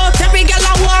 Walk out, every girl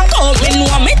a walk out. Me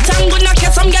know me tongue gonna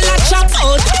get some girl a chop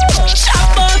out.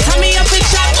 Chop out, and me a fit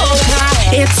chop out.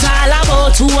 It's all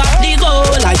about who have the goal.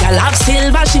 A girl have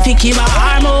silver, she fi keep her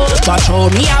arm out. But show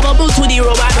me a bubble to the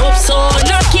rubber up, so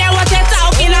not care what you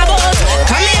talking about.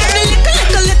 Come here, the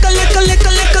little.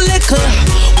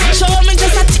 Show me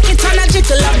just a ticket and a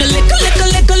jiggle of the little.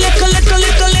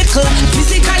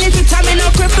 Physically fit, I'm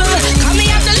no cripple. Come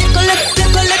here, the little.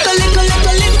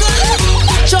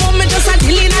 Show me just a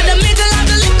Dilly in the middle of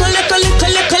the little. All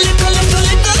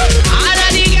of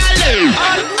the girls.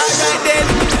 Alright then,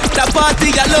 the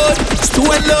party galore,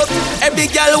 stone love.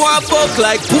 Every girl want fuck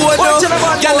like porno.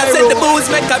 Girl I said the booze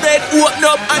make a red open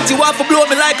up, and she want to blow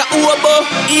me like a oboe.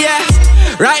 Yeah,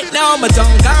 right now my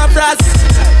tongue can't press.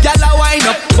 Gyal a wine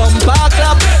up, bumper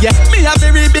clap. Yeah, me a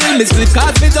very rebuild me slip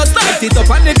cause me just light it up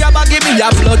and the grabber give me a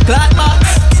blood clot mark.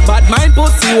 Bad mind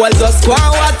pussy well just go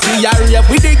and watch. We a rave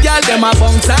with the gyal them a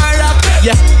bounce and rock.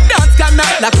 Yeah, dance can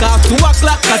knock like half 2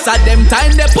 o'clock. Cause at them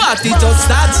time the party just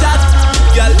start shot.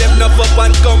 Gyal them nuff up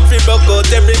and come fi broke out.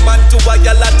 Every man to a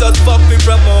gyal a just fuck we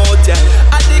promote. Yeah,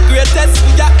 at the greatest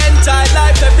we a enjoy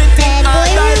life. Everything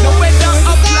alright, no weather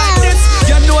up like this.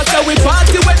 You know so we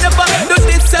party whenever do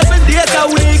this 7 days a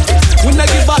week. We not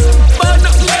give up, burn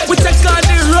up. We take on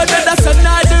the road and that's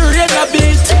another rain a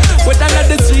beat. Whether not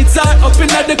the streets are up in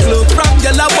the club. From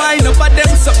gyal a wine up at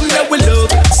them something that we love.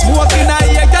 Smoking a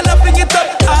ear, gyal a bring it up.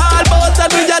 All about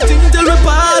and we a think till we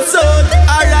pass out.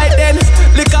 Alright then,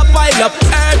 lick a pile up.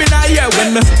 Herb in a ear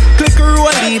when me click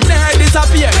rolling, near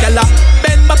disappear. Gyal a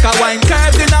bend back a wine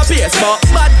curves in a face. But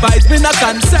bad vibes me not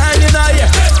concerned in a ear.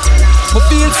 Me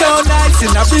feel so nice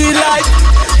in a real life.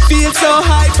 Feel so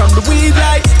high from the weed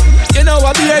light. You know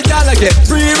I be a gal I get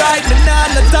free right. Me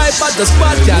not the type of the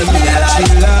spot gal me like.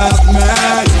 You love me,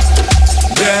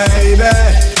 baby.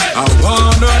 I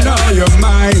wanna know your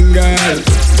mind, girl,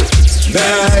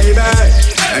 baby,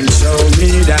 and show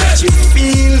me that you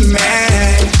feel me,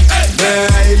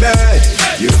 baby.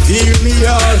 You feel me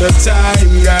all the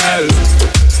time, girl,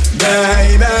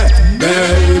 baby,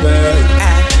 baby.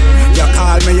 You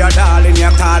call me your darling,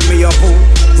 you call me your boo.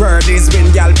 Word is when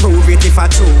y'all prove it if I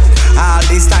true. All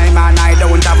this time and I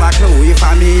don't have a clue. If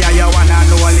I me and you wanna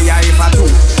know only if I do.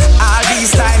 All this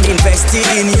time invested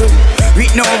in you,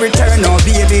 with no return, no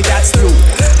baby, that's true.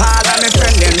 All of my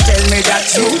friends them tell me that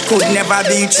you could never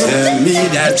be true. Tell me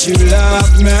that you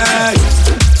love me,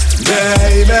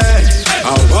 baby.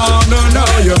 I wanna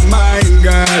know your mind,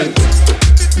 girl,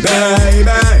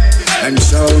 baby, and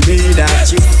show me that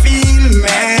you feel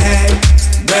me,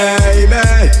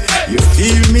 baby. You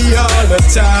feel me all the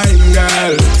time,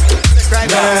 girl,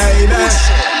 baby.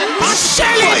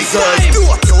 My girl, do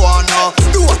what you wanna,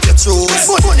 do what you choose.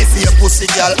 Money for your pussy,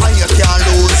 girl, and you can't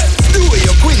lose. Do what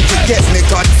you queen to get me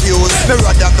confused. Me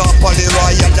rather go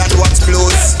Polyroy than watch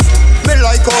blues. Me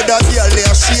like how that girl they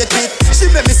shake it. She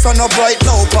make me sun up right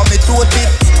now for me tote it.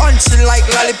 And she like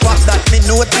lollipop that me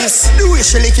notice. The way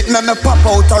she lick it make me pop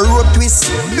out a rope twist.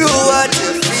 Do what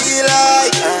you feel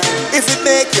like, if it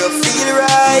make you feel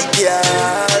right,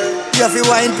 girl. You have to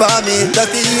wine for me, that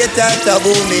the hater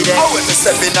taboo me then. Oh, when me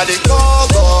step in at the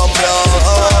go-go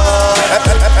club,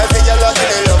 every girl want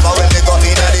me love her when me go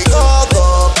in at the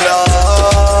go-go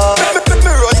club. Me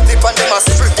run tip and them a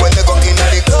strip when me go in at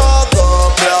the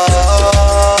go-go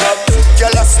club.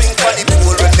 Girl a swing for the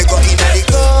pool when me go in at the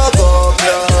go-go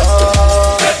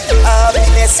club.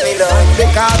 Happiness me love,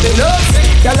 because me love it.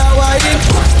 Girl a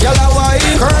wine,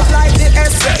 curve like the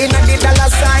S in a the dollar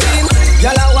sign.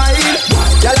 Girl a wine,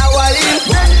 let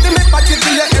me patch it to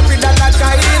you every dollar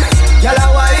kind. Girl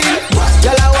a wine,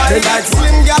 they like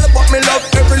swing girl but me love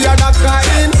every other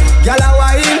kind. Girl a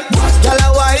wine,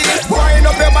 wind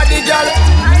up your body, girl.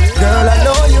 Girl I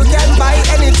know you can buy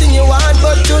anything you want,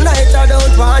 but tonight I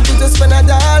don't want you to spend a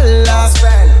dollar.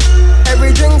 Spend every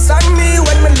drink's on me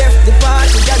when me left the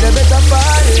party, girl you better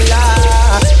fall.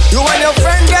 You and your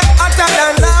friend get hotter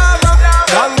than lava.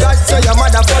 Thank God so your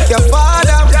mother fuck your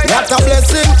father. What a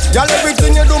blessing, y'all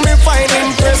everything you do me fine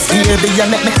impressive. Baby you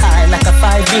make me high like a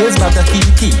 5 years but a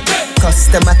kiki.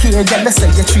 Customer care, girl that's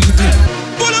how you treat me.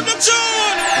 Pull up the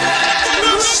tune.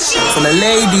 For the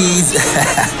ladies,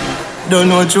 don't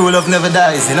know true love never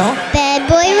dies, you know. Bad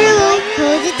boy rule,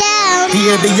 hold it down.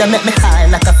 Baby you make me high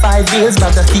like a 5 years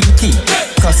but a kiki.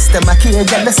 Customer care,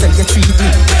 girl, that's how you treat me.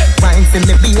 Wine for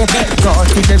me, baby, go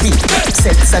to the beat.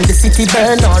 Sex and the city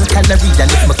burn all calories. And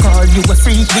if me call you a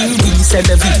freak, we sell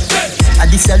a beat.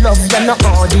 And this your love, you're not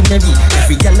ordinary.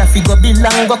 Every girl a figure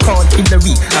belong, go call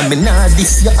Hillary. And me nah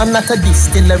this, you're not a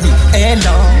distillery.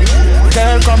 Hello,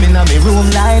 girl, come in my room,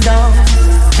 lie down.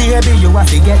 Baby, you have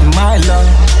to get my love.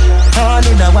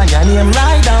 Honey, the one your name,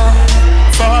 lie down.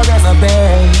 Forever,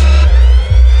 babe.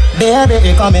 Baby,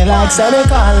 you coming like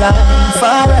semi-color.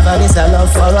 Forever, this a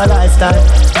love for a lifetime.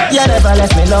 You never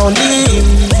left me lonely.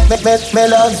 Me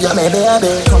love you, me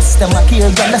baby. Customer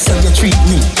care, girl, that's how you treat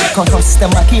me.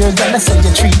 Customer care, girl, that's how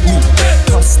you treat me.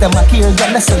 Customer care,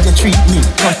 girl, that's how you treat me.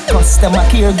 Customer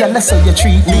care, girl, that's how you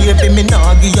treat me. Baby, me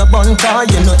nah give you bun car,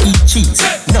 you no eat cheese.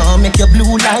 Nah make you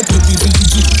blue like you be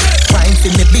BG. Wine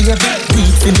for me, baby,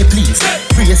 beat for me, please.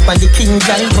 Praise for the king,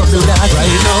 girl, bubble that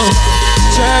right now.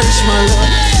 Cherish my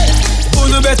love.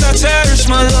 You better cherish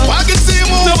my love.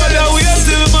 Nobody wait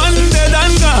till Monday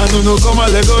and gone. No come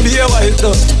and let go be a white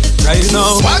dog. Right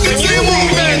now. Bad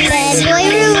boy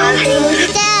rule, hold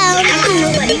it down.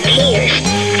 Nobody cares.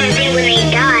 And then when they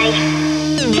die,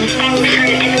 all of a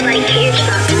sudden everybody You're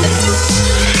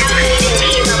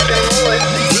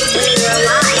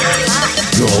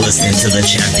listening to the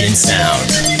champion sound,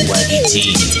 Waggy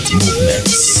T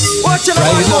Movements. Watch it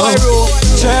right now,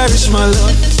 cherish my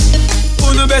love.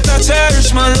 Who no better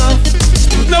cherish my love?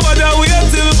 Nobody wait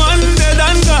till man dead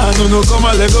and gone. Who no come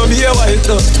and let go be a white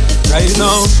up. Right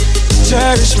now,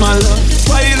 cherish my love.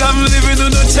 While I'm living, who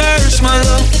no cherish my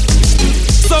love.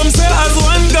 Some say as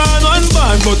one gone, one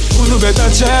born, but who no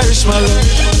better cherish my love.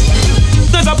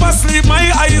 Not up asleep, my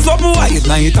eyes up wide.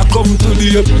 Night I come to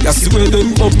the up, you see where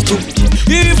them up to.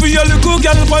 If you little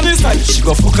girl on the side, she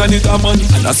go fuck on it a man,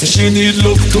 and I say she need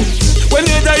love too. When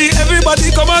you die,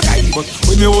 everybody come a guy, but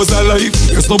when you was alive,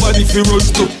 there's nobody fi run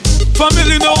to.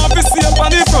 Family now have to see up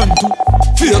on the front too.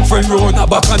 Fake friend round a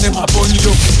back and them a punch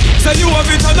you. Say you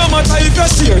have it and no matter if you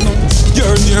share now.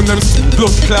 Your name them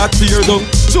blood clot fear down.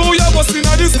 Show your bus in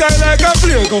the sky like a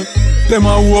flare gun. Them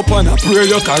a hope and a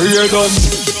pray your career done.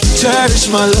 Cherish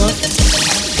my love.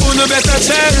 Who no better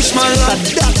cherish my love?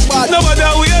 Nobody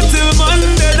wait till man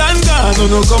dead and gone. Who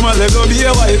no come and let go be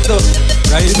a white up.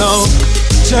 Right now,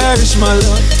 cherish my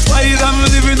love. While I'm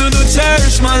living, who no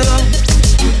cherish my love.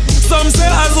 Some say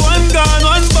as one gone,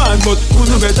 one born, but who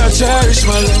no better cherish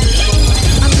my love.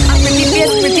 A pretty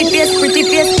face, pretty face, pretty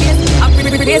face, face. A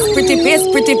pretty face, pretty face,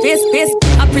 pretty face, face.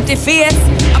 A pretty face,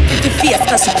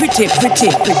 cause you pretty.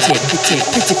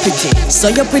 So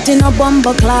you're pretty no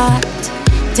bumble clot,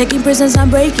 taking prisoners and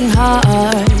breaking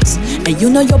hearts. And you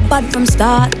know you're bad from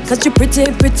start, cause you're pretty.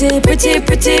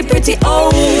 Oh,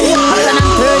 hotter than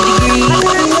 3rd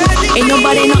degree. Ain't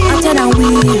nobody no hotter than we,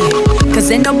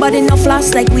 cause ain't nobody no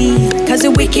floss like we. Cause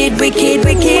you're wicked.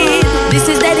 This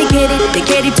is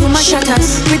dedicated to my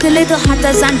shatters. Pretty little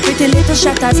hatters and pretty little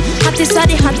shatters. Hottest are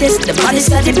the hottest, the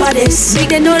baddest are the baddest.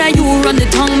 Make them know that you run the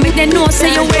tongue, make them know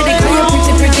say you're ready. Cause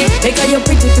you're pretty, because you're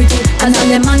pretty. And all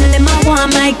them man, them I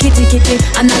want my kitty.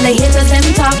 And all the haters, them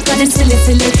talk, cause them silly.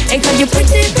 Because you're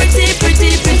pretty. Cause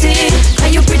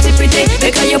you're pretty,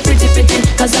 because you're pretty.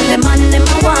 Cause all them man, them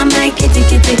I want my kitty.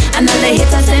 And all the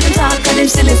haters, them talk, cause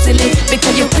them silly.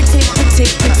 Because you're pretty.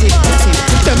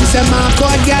 Them say my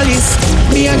God gallis,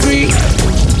 me agree.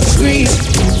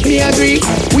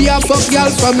 We a fuck y'all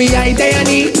for me, I day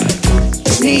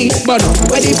but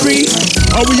where they free.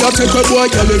 How we a take a boy,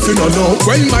 girl, if you don't know.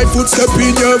 When my foot step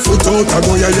in your foot out, I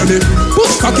go, yeah. Put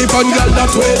cocky pan, girl,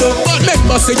 that way, though. Make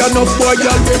me say enough boy,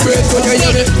 girl, we break, so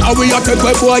yeah. How we a take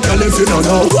a boy, girl, if you don't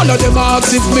know. One of them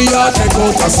asks if me a take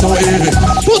out a snow, yeah.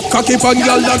 Put cocky pan,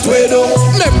 girl, that way, though.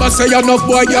 Make me say enough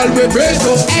boy, girl, we break,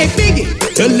 so. Hey, Biggie,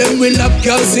 tell them we love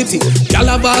girl city. Girl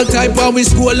have all type and we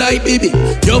school like baby.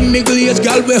 Young middle age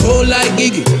girl we whole like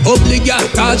Iggy. Ugly girl,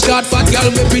 tall, short, fat girl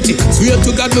we pretty. Swear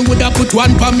to God me woulda put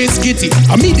one pa Miss Kitty.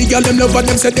 I meet the girl them love and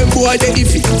them say them boy they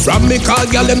iffy. From me call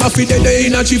girl them a fit they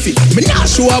in a jiffy. Me not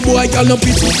show a boy girl no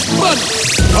pity. But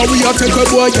how we a take a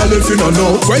boy girl if you don't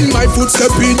know. When my foot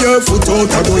step in your foot out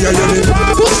I go yeah.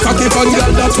 Put cocky pan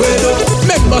girl that way though.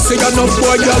 Make me say enough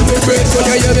boy girl we break so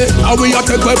yeah. How we a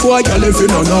take a boy girl if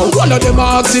you don't know. One of them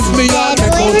asks if me a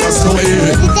take out a snow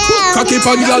yeah. Put cocky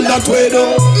pan girl that way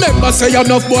though. Make me say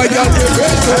enough boy girl we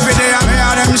break so. Every day I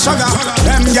hear them sugar,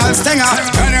 them girls stinger.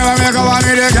 Anyway me go on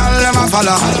with the girl them a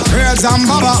follow. Reds and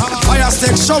baba, fire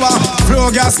stick shower.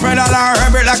 Flow gas spread all and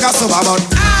rub it like a soba. But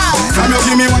from you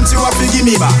give me once you have to give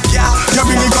me back. You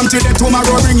bring it come to the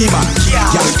tomorrow bring it back.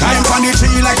 Y'all climb on the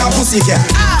tree like a pussycat.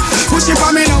 Push it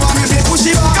for me now and me push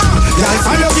it back. Y'all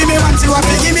from you give me once you have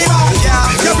to give me back.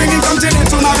 You bring it come to the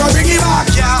tomorrow bring it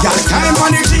back. Y'all climb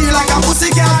on the tree like a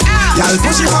pussycat. Y'all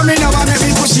push it for me now and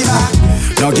me push it back.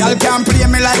 No girl can't play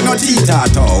me like no tita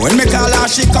to. When me call her,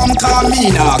 she come call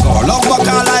me now go. Love walk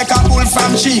her like a bull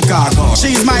from Chicago.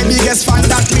 She's my biggest fan,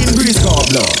 that mean breeze go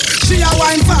blow. She a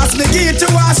wine fast, me give it to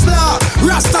her slow.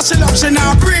 Rasta she love, she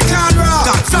now break and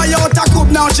rock. Fly out a coupe,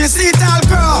 now she see it all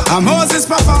grow. And Moses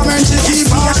performing, she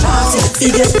keep on He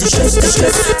get the stress.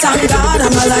 Thank God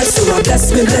I'm alive, so I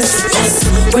bless me. Yes,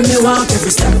 when me walk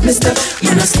every step, me step.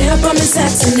 Man, I stay up on me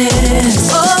sexiness.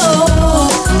 Oh,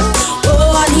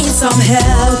 I need some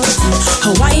help.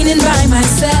 Whining by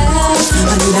myself.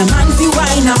 I need a man to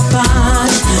wine up on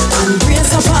and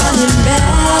brace up on him bed.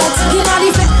 You know the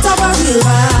effect of a real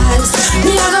vibes.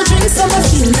 Me I go drink some, I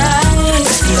feel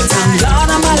nice. Thank God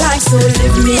I'm alive, so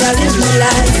live me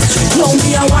life. Blow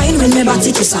me a wine when me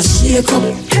body just a shake up.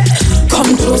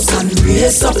 Come close and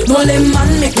brace up. No let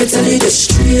man make me tell you this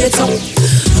straight up.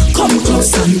 Come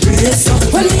close and brace up.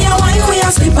 When me a wine, we a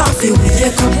sleep off, you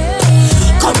wake up.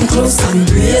 Come close and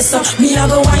brace up. Me a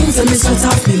go wine till me sweat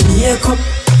off me makeup.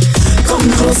 Come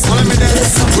close and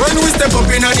brace up. When we step up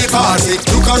in the party,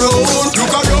 look around.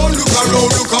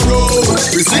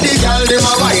 We see the girl them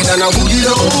a wine and a boogie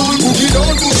down, boogie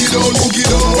down, boogie down, boogie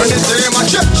down. When they say my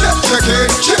check in,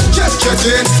 check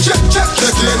in.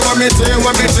 When me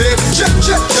say, check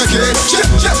in,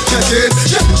 check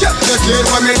in.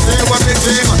 When me say,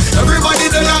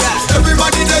 everybody there,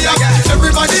 everybody there,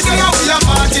 everybody there. We are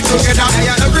party together.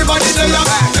 Everybody there,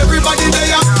 everybody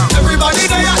there, everybody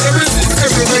there.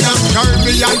 Everywhere.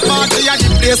 Caribbean party at the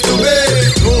place to be.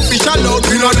 No fish allowed,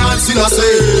 we no dancing a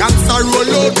say. Gangsta roll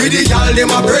out with the y'all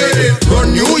them a pray. Run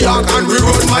New York and we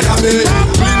run Miami.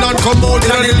 Clean and come out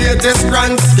in the latest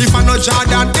brands. If I no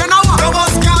Jordan, then I want no more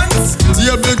scans.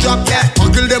 Table drop,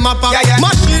 buckle them up,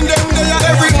 machine them there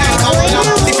every night.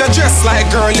 If you dress like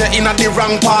girl, you're in a the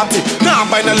wrong party. Nah,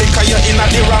 buy no liquor, you're in a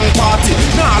the wrong party.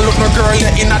 Nah, look no girl,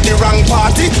 you're in a the wrong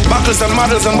party. Buckles and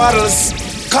models and models.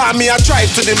 Call me a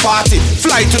drive to the party,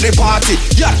 fly to the party.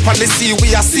 Yacht on the sea,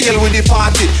 we a sail with the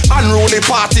party. Unruly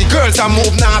party, girls are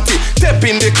move naughty. Step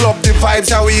in the club, the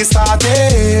vibes how we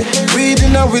started. Weed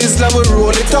in a whistler, we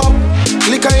roll it up.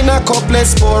 Liquor in a cup,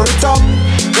 let's pour it up.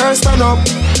 Girls stand up,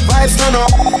 vibes stand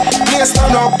up, place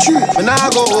stand up. Me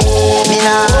nah go, me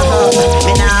nah go,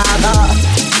 me nah go,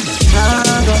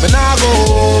 me nah go,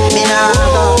 me nah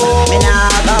go, me nah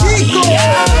go, Rico,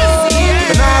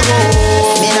 me nah go,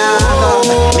 me nah go,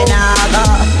 me nah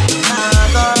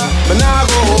go, me nah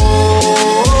go.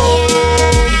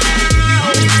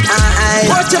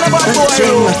 Watch about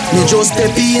boy. Me just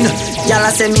step in.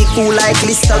 Y'all say me cool like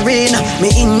Listerine. Me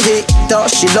indie,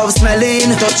 Tosh, she love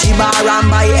smelling. Touchy bar and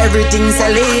buy everything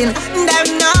selling. Them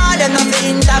know them not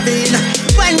intervene.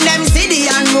 When them see the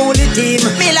unruly team,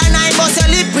 Mill and I bust your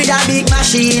lip with a big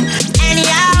machine.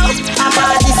 Anyhow, I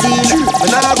party scene. Me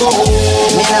nah go,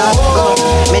 me nah go,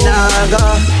 me nah go,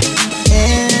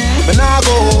 me nah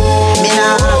go, me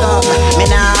nah go, me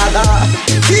nah go,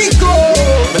 Rico,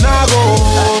 me nah go,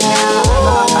 me nah go.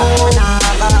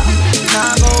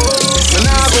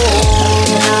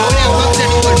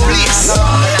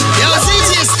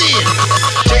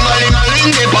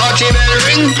 Ting-a-ling-a-ling, the party bell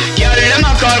ring. Girl, them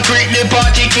a call Creek the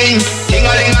party king.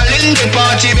 Ting-a-ling-a-ling, the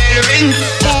party bell ring.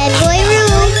 Bad boy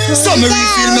room. Summer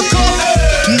refill me cup.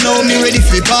 Now me ready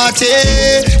for party.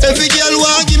 Every girl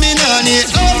want give me nanny.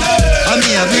 And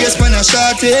me a brace when I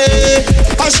shot it.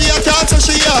 And she a talk so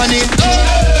she on it.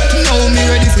 Now me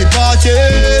ready for party.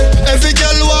 Every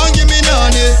girl want give me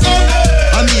nanny.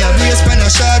 And me a brace when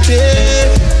I shot it.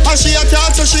 And she a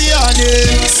talk so she on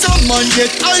it. Some man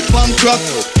get hype and crack.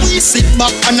 We sit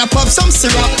back and a pop some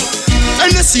syrup.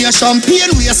 And you see a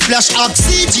champagne, we a splash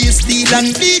Oxy, Steel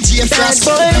and DJ Frost.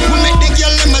 We make the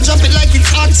girl them a drop it like it's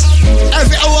hot.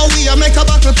 Every hour we a make a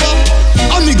bottle pop.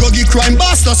 And me go give crime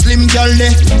boss a slim girl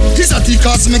there. It's a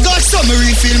cause me got summer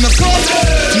refill me cup.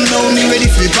 Now me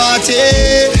ready for party.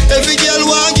 Every girl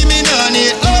want give me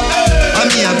nanny. And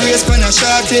me a brace when I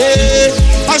shot it.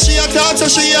 And she a talk so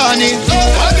she on it.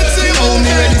 Now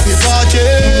me ready for party.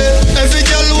 Every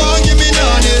girl want give me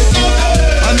nanny.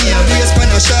 And me a brace when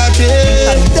I shot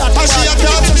it. And she a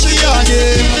talk so she on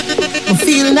it. I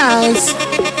feel nice,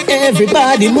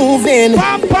 everybody moving.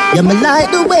 Yeah, me like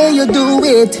the way you do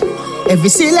it. Every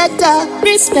selector,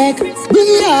 respect.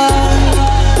 We are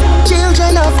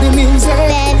children of the music.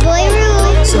 Bad boy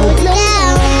room. So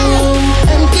down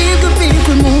and keep the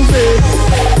people moving.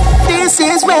 This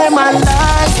is where my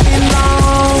life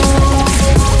belongs.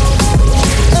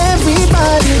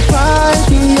 Everybody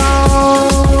party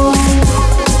on.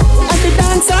 And the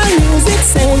dancehall music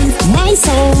sings my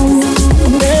song.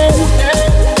 Yeah.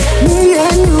 Me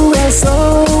and you are so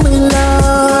in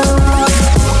love.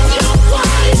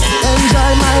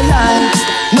 Enjoy my life,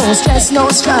 no stress, no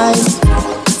strife.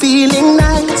 Feeling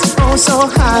nice, oh so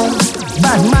high.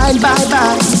 Bad mind,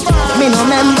 bye-bye. Me no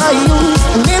remember you,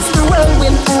 and if the world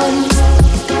will end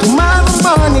tomorrow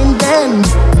morning then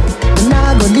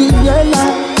I go live your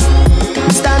life.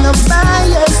 Stand up by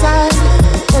your side.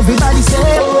 Everybody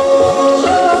say oh,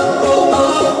 oh, oh,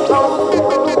 oh.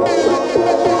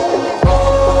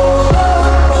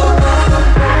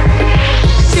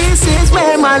 This is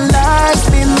where my life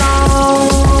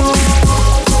belongs.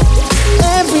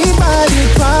 Everybody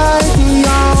party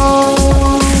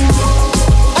on.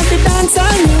 And the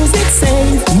dancehall music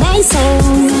sings my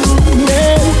song.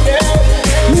 Yeah.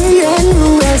 Me and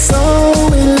you are so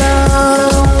in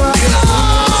love.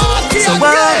 So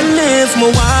what if my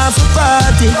wife a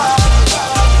party?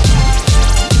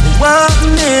 What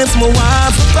if my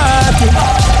wife a party?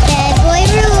 Bad boy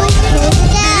room. Move it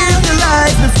down. Live your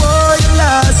life before you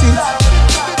lost it.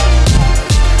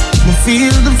 Me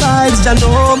feel the vibes, I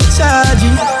know me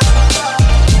Chargie.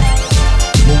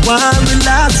 Me want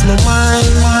relax my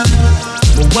mind.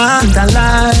 Me want a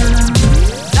life.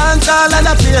 Dance all of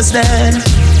the place there.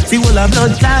 Feel a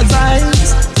blood clot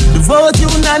vibes. vote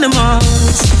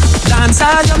unanimous.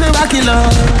 Dancehall, you me rocky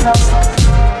love.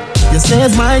 You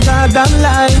saved my goddamn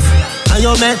life, and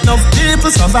you make enough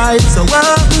people survive. So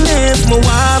what if my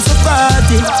wife a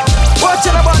party? Watch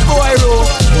out about boy road.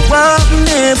 What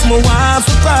if my wife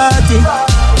a party?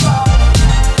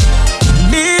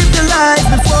 Live the life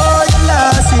before you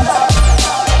lost it.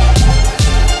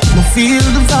 Me feel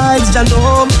the vibes, ya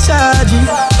know me Chargie.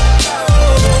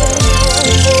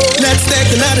 Let's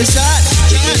take another shot.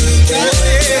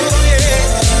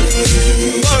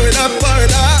 Pour it up, pour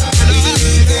it up.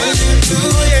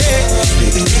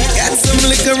 Got some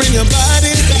liquor in your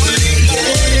body.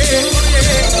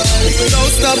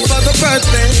 Don't stop for the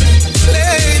birthday,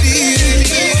 lady.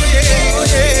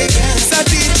 So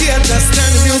DJ, just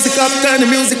turn the music up, turn the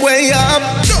music way up.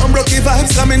 Don't broke the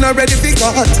vibes coming already for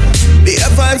cut. The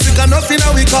vibes we got nothing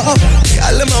how we call.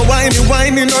 Y'all them a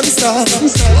whining non-stop.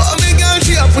 Oh my girl,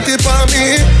 she a put it on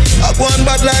me. Up one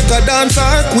bad like a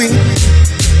dancer queen.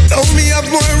 Now me have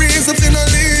more reason to not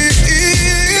leave.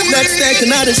 Let's take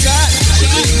another shot.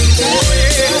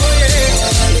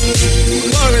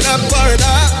 Pour it up, pour it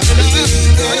up.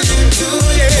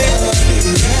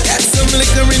 Got some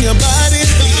liquor in your body.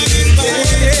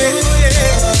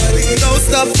 Don't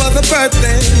stop for the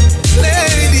birthday,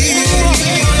 lady.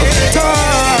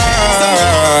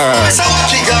 So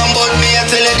what you gone but me I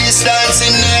tell you this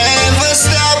dancing never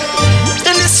stop.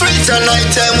 In the streets at night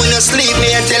time when you sleep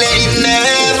me I tell you it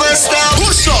never stop.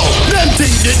 Push out. Them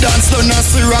think the dance done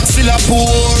as the rock still a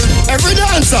pour. Every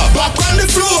dancer back on the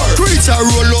floor. Creature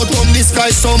roll out from the sky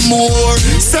some more.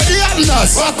 Say the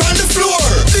happeners back on the floor.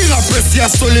 Thing a press ya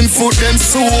stole him foot them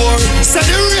sore. Say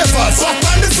the ravers back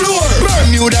on the floor.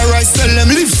 Bermuda rice tell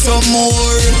them live some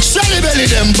more. Shelly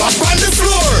belly them back on the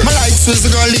floor. My lights was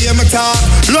the girl hear me talk.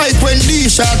 Like when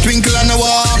D-shot twinkle and a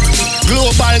walk.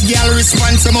 Global girl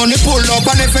response some money pull up.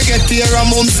 And if you get here a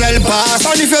mumsel pass.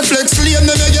 And if you flex lame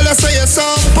then you girl say yes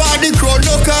up. Party crowd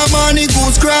no come on the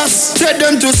goose grass. Take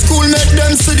them to school make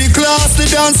them see the class. The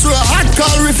dance to a hot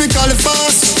calorifical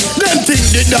fast. Them think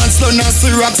the dance done as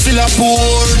the rock still a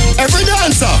pour. Every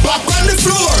dancer back on the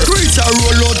floor. Creature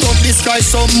roll out of the sky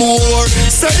some more.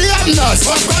 Say the happeners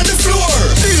back on the floor.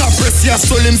 Thing a press ya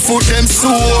stole him foot them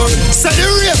sore. Say the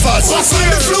ravers back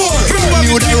on the floor.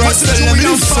 Bermuda rice tell them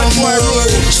live some more.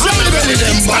 Shelly belly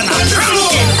them back on the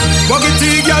floor.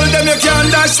 Buggity girl them you can't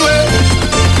dash way.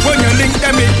 When you link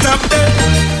them it top there.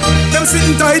 Them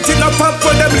sitting tight in a pop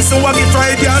for them listen Waggy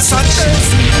Friday and Saturday.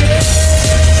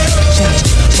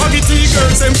 Buggity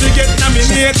girls them to get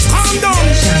nominated. Calm down.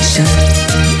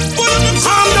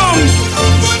 Calm down.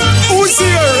 Who's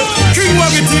here? King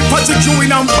Waggity, Patrick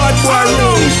Ewing and Bad Boy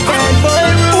Room.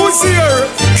 Who's here?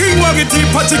 King Waggity,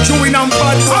 Patrick Ewing and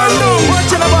Bad Boy Room.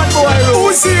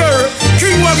 Who's here?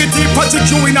 King Waggity, Patrick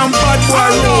Ewing and Bad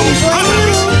Boy Room.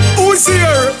 Who's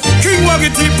here? King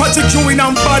Waggity, Patrick Ewing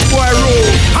and Bad Boy Room.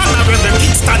 And I got them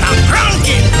Kingston and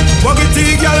Cranking.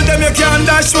 Waggity girl, them you can't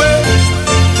dash way.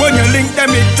 When you link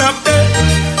them it up there.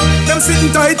 Them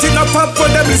sitting tight in a pop for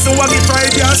them listen Waggy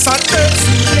Friday and Saturday.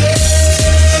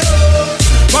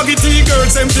 Waggity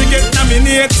girls them to get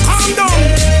nominated. Calm down.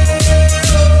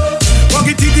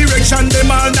 Waggity direction them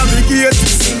all navigate.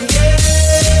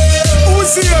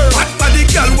 Who's here? Hot body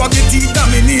girl Waggity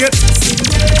dominate.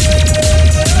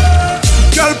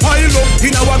 Girl pile up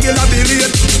in a Waggy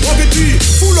labyrinthe. Waggity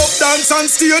full up dance and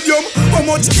stadium. How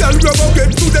much girl we go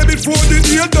get to them before the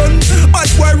day done?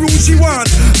 Bad boy rule she want.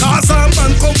 Cause a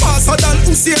man come faster than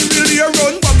Hussein Billy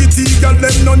run. Waggity girl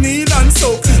them no kneel and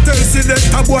so. Tell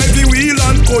select a boy the wheel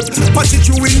and cut. Patch it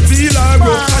you in feel and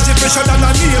rub. Cause it pressure than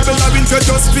a navel of you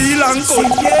just feel and cut.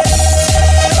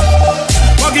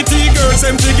 Waggity girls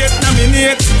them to get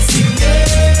nominated.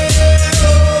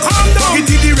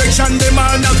 Waggity direction, them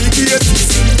all navigate.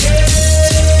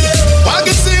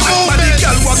 Waggity movement.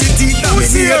 Girl, Waggity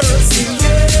dominate.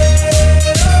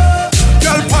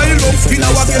 Girl pile up in a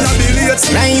Waggy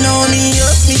labyrinthe. Right now me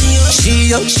up,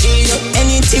 she up.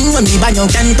 Anything when me buy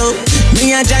out can do.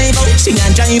 Me a drive out, she a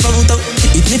drive out.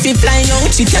 Even if it fly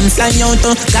out, she can fly out.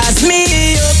 Cause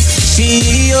me up,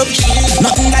 she up.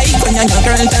 Nothing like when your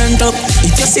girl turned up.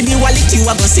 If you see the wallet, you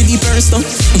a go see the purse.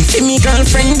 If me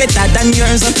girlfriend better than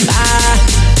yours.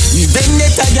 We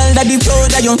vendetta girl that the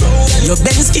proud of you. Your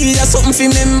Benz key or something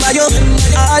fi remember you.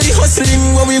 All the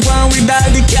hustling where we want with all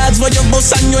the cards for your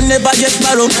boss and you never get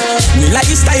borrow. Me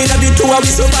lifestyle of the two of we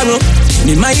so borrow.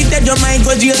 Me might dead, you might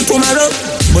go jail tomorrow.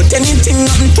 But anything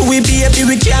happen to we baby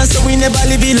we can't, so we never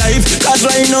live a life. Cause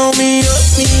right now me up,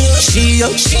 she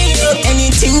up.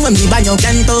 Anything when me buy you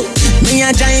can do. Me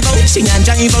a drive out, she a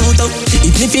drive out.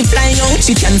 Even if it fly out,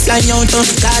 she can fly out.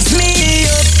 Cause me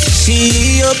up,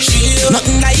 she up.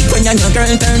 Nothing like when your girl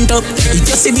turned up. If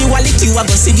you see the wallet, you a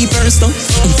go see the purse up.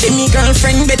 If me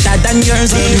girlfriend better than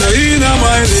yours. No inna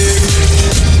my leg,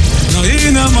 no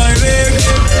inna my leg.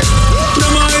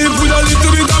 Them a hip with a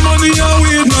little bit of money and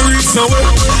weed, no reach nowhere.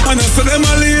 And I say them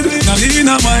a lead, no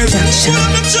inna my leg.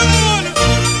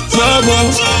 Baba,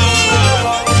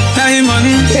 hey man,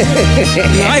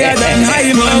 higher than high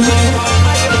man.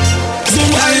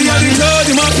 Somebody got the cloud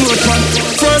in my clothes, man.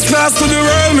 First class to the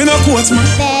world, me no quotes, man.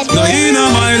 No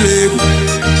inna my leg.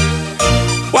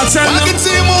 Watch out now.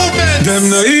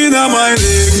 Them no inna my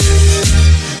leg.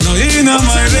 No inna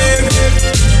my leg.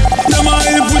 Them a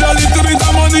hip with a little bit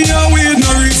of money and weed, no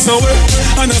reach nowhere.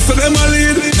 And I say them a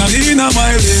lead. No inna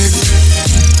my leg.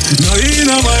 No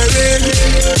inna my leg.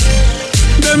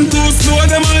 Them too slow,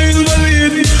 them a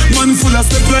invalid. Man full of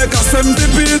step like a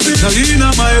centipede. No inna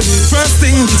my leg. First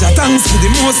thing, bitch, I thanks for the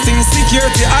most things.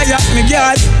 Security, I at me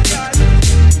guard.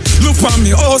 Look on me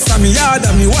house and me yard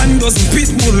and me 1 dozen pit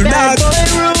bull dog.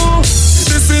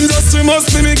 This industry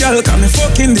must be me girl, cause me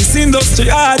fucking this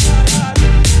industry hard.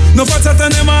 No fatter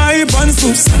than them a hype and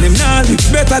soups, and them nah live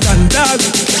better than dog.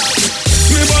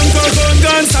 Me bank account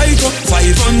gone psycho,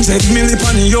 500 million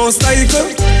on your cycle.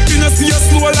 You know see your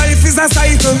slow life is a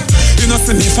cycle. You know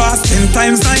see me fast 10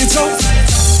 times nitro.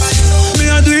 Me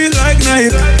a do it like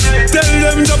night. Tell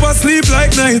them drop asleep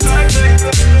like night.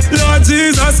 Lord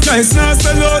Jesus Christ, now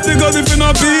sell out the God if you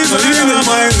no peace. No inna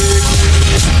my leg.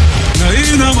 No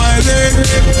inna my leg.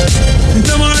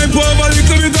 Them a hype over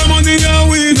little bit of money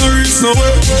and we no reach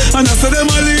nowhere. And I say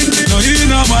them a lead. No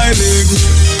inna my leg.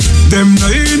 Them no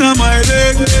inna my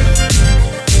leg.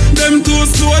 Them too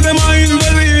slow, them a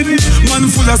invalid. Man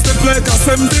full of step like a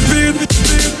centipede.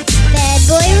 Bad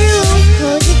boy room,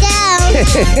 close it down.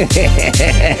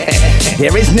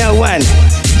 There is no one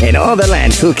in all the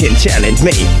land who can challenge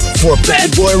me. For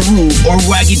Bad Boy Rube or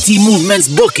Waggy T Movement's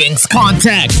bookings,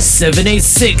 contact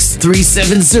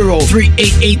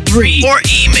 786-370-3883 or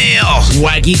email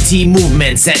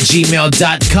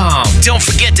waggytmovements@gmail.com. Don't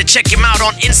forget to check him out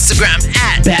on Instagram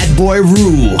at Bad Boy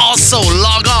Rube. Also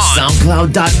log on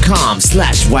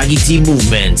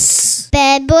soundcloud.com/waggytmovements.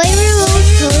 Bad boy room,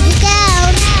 close it down.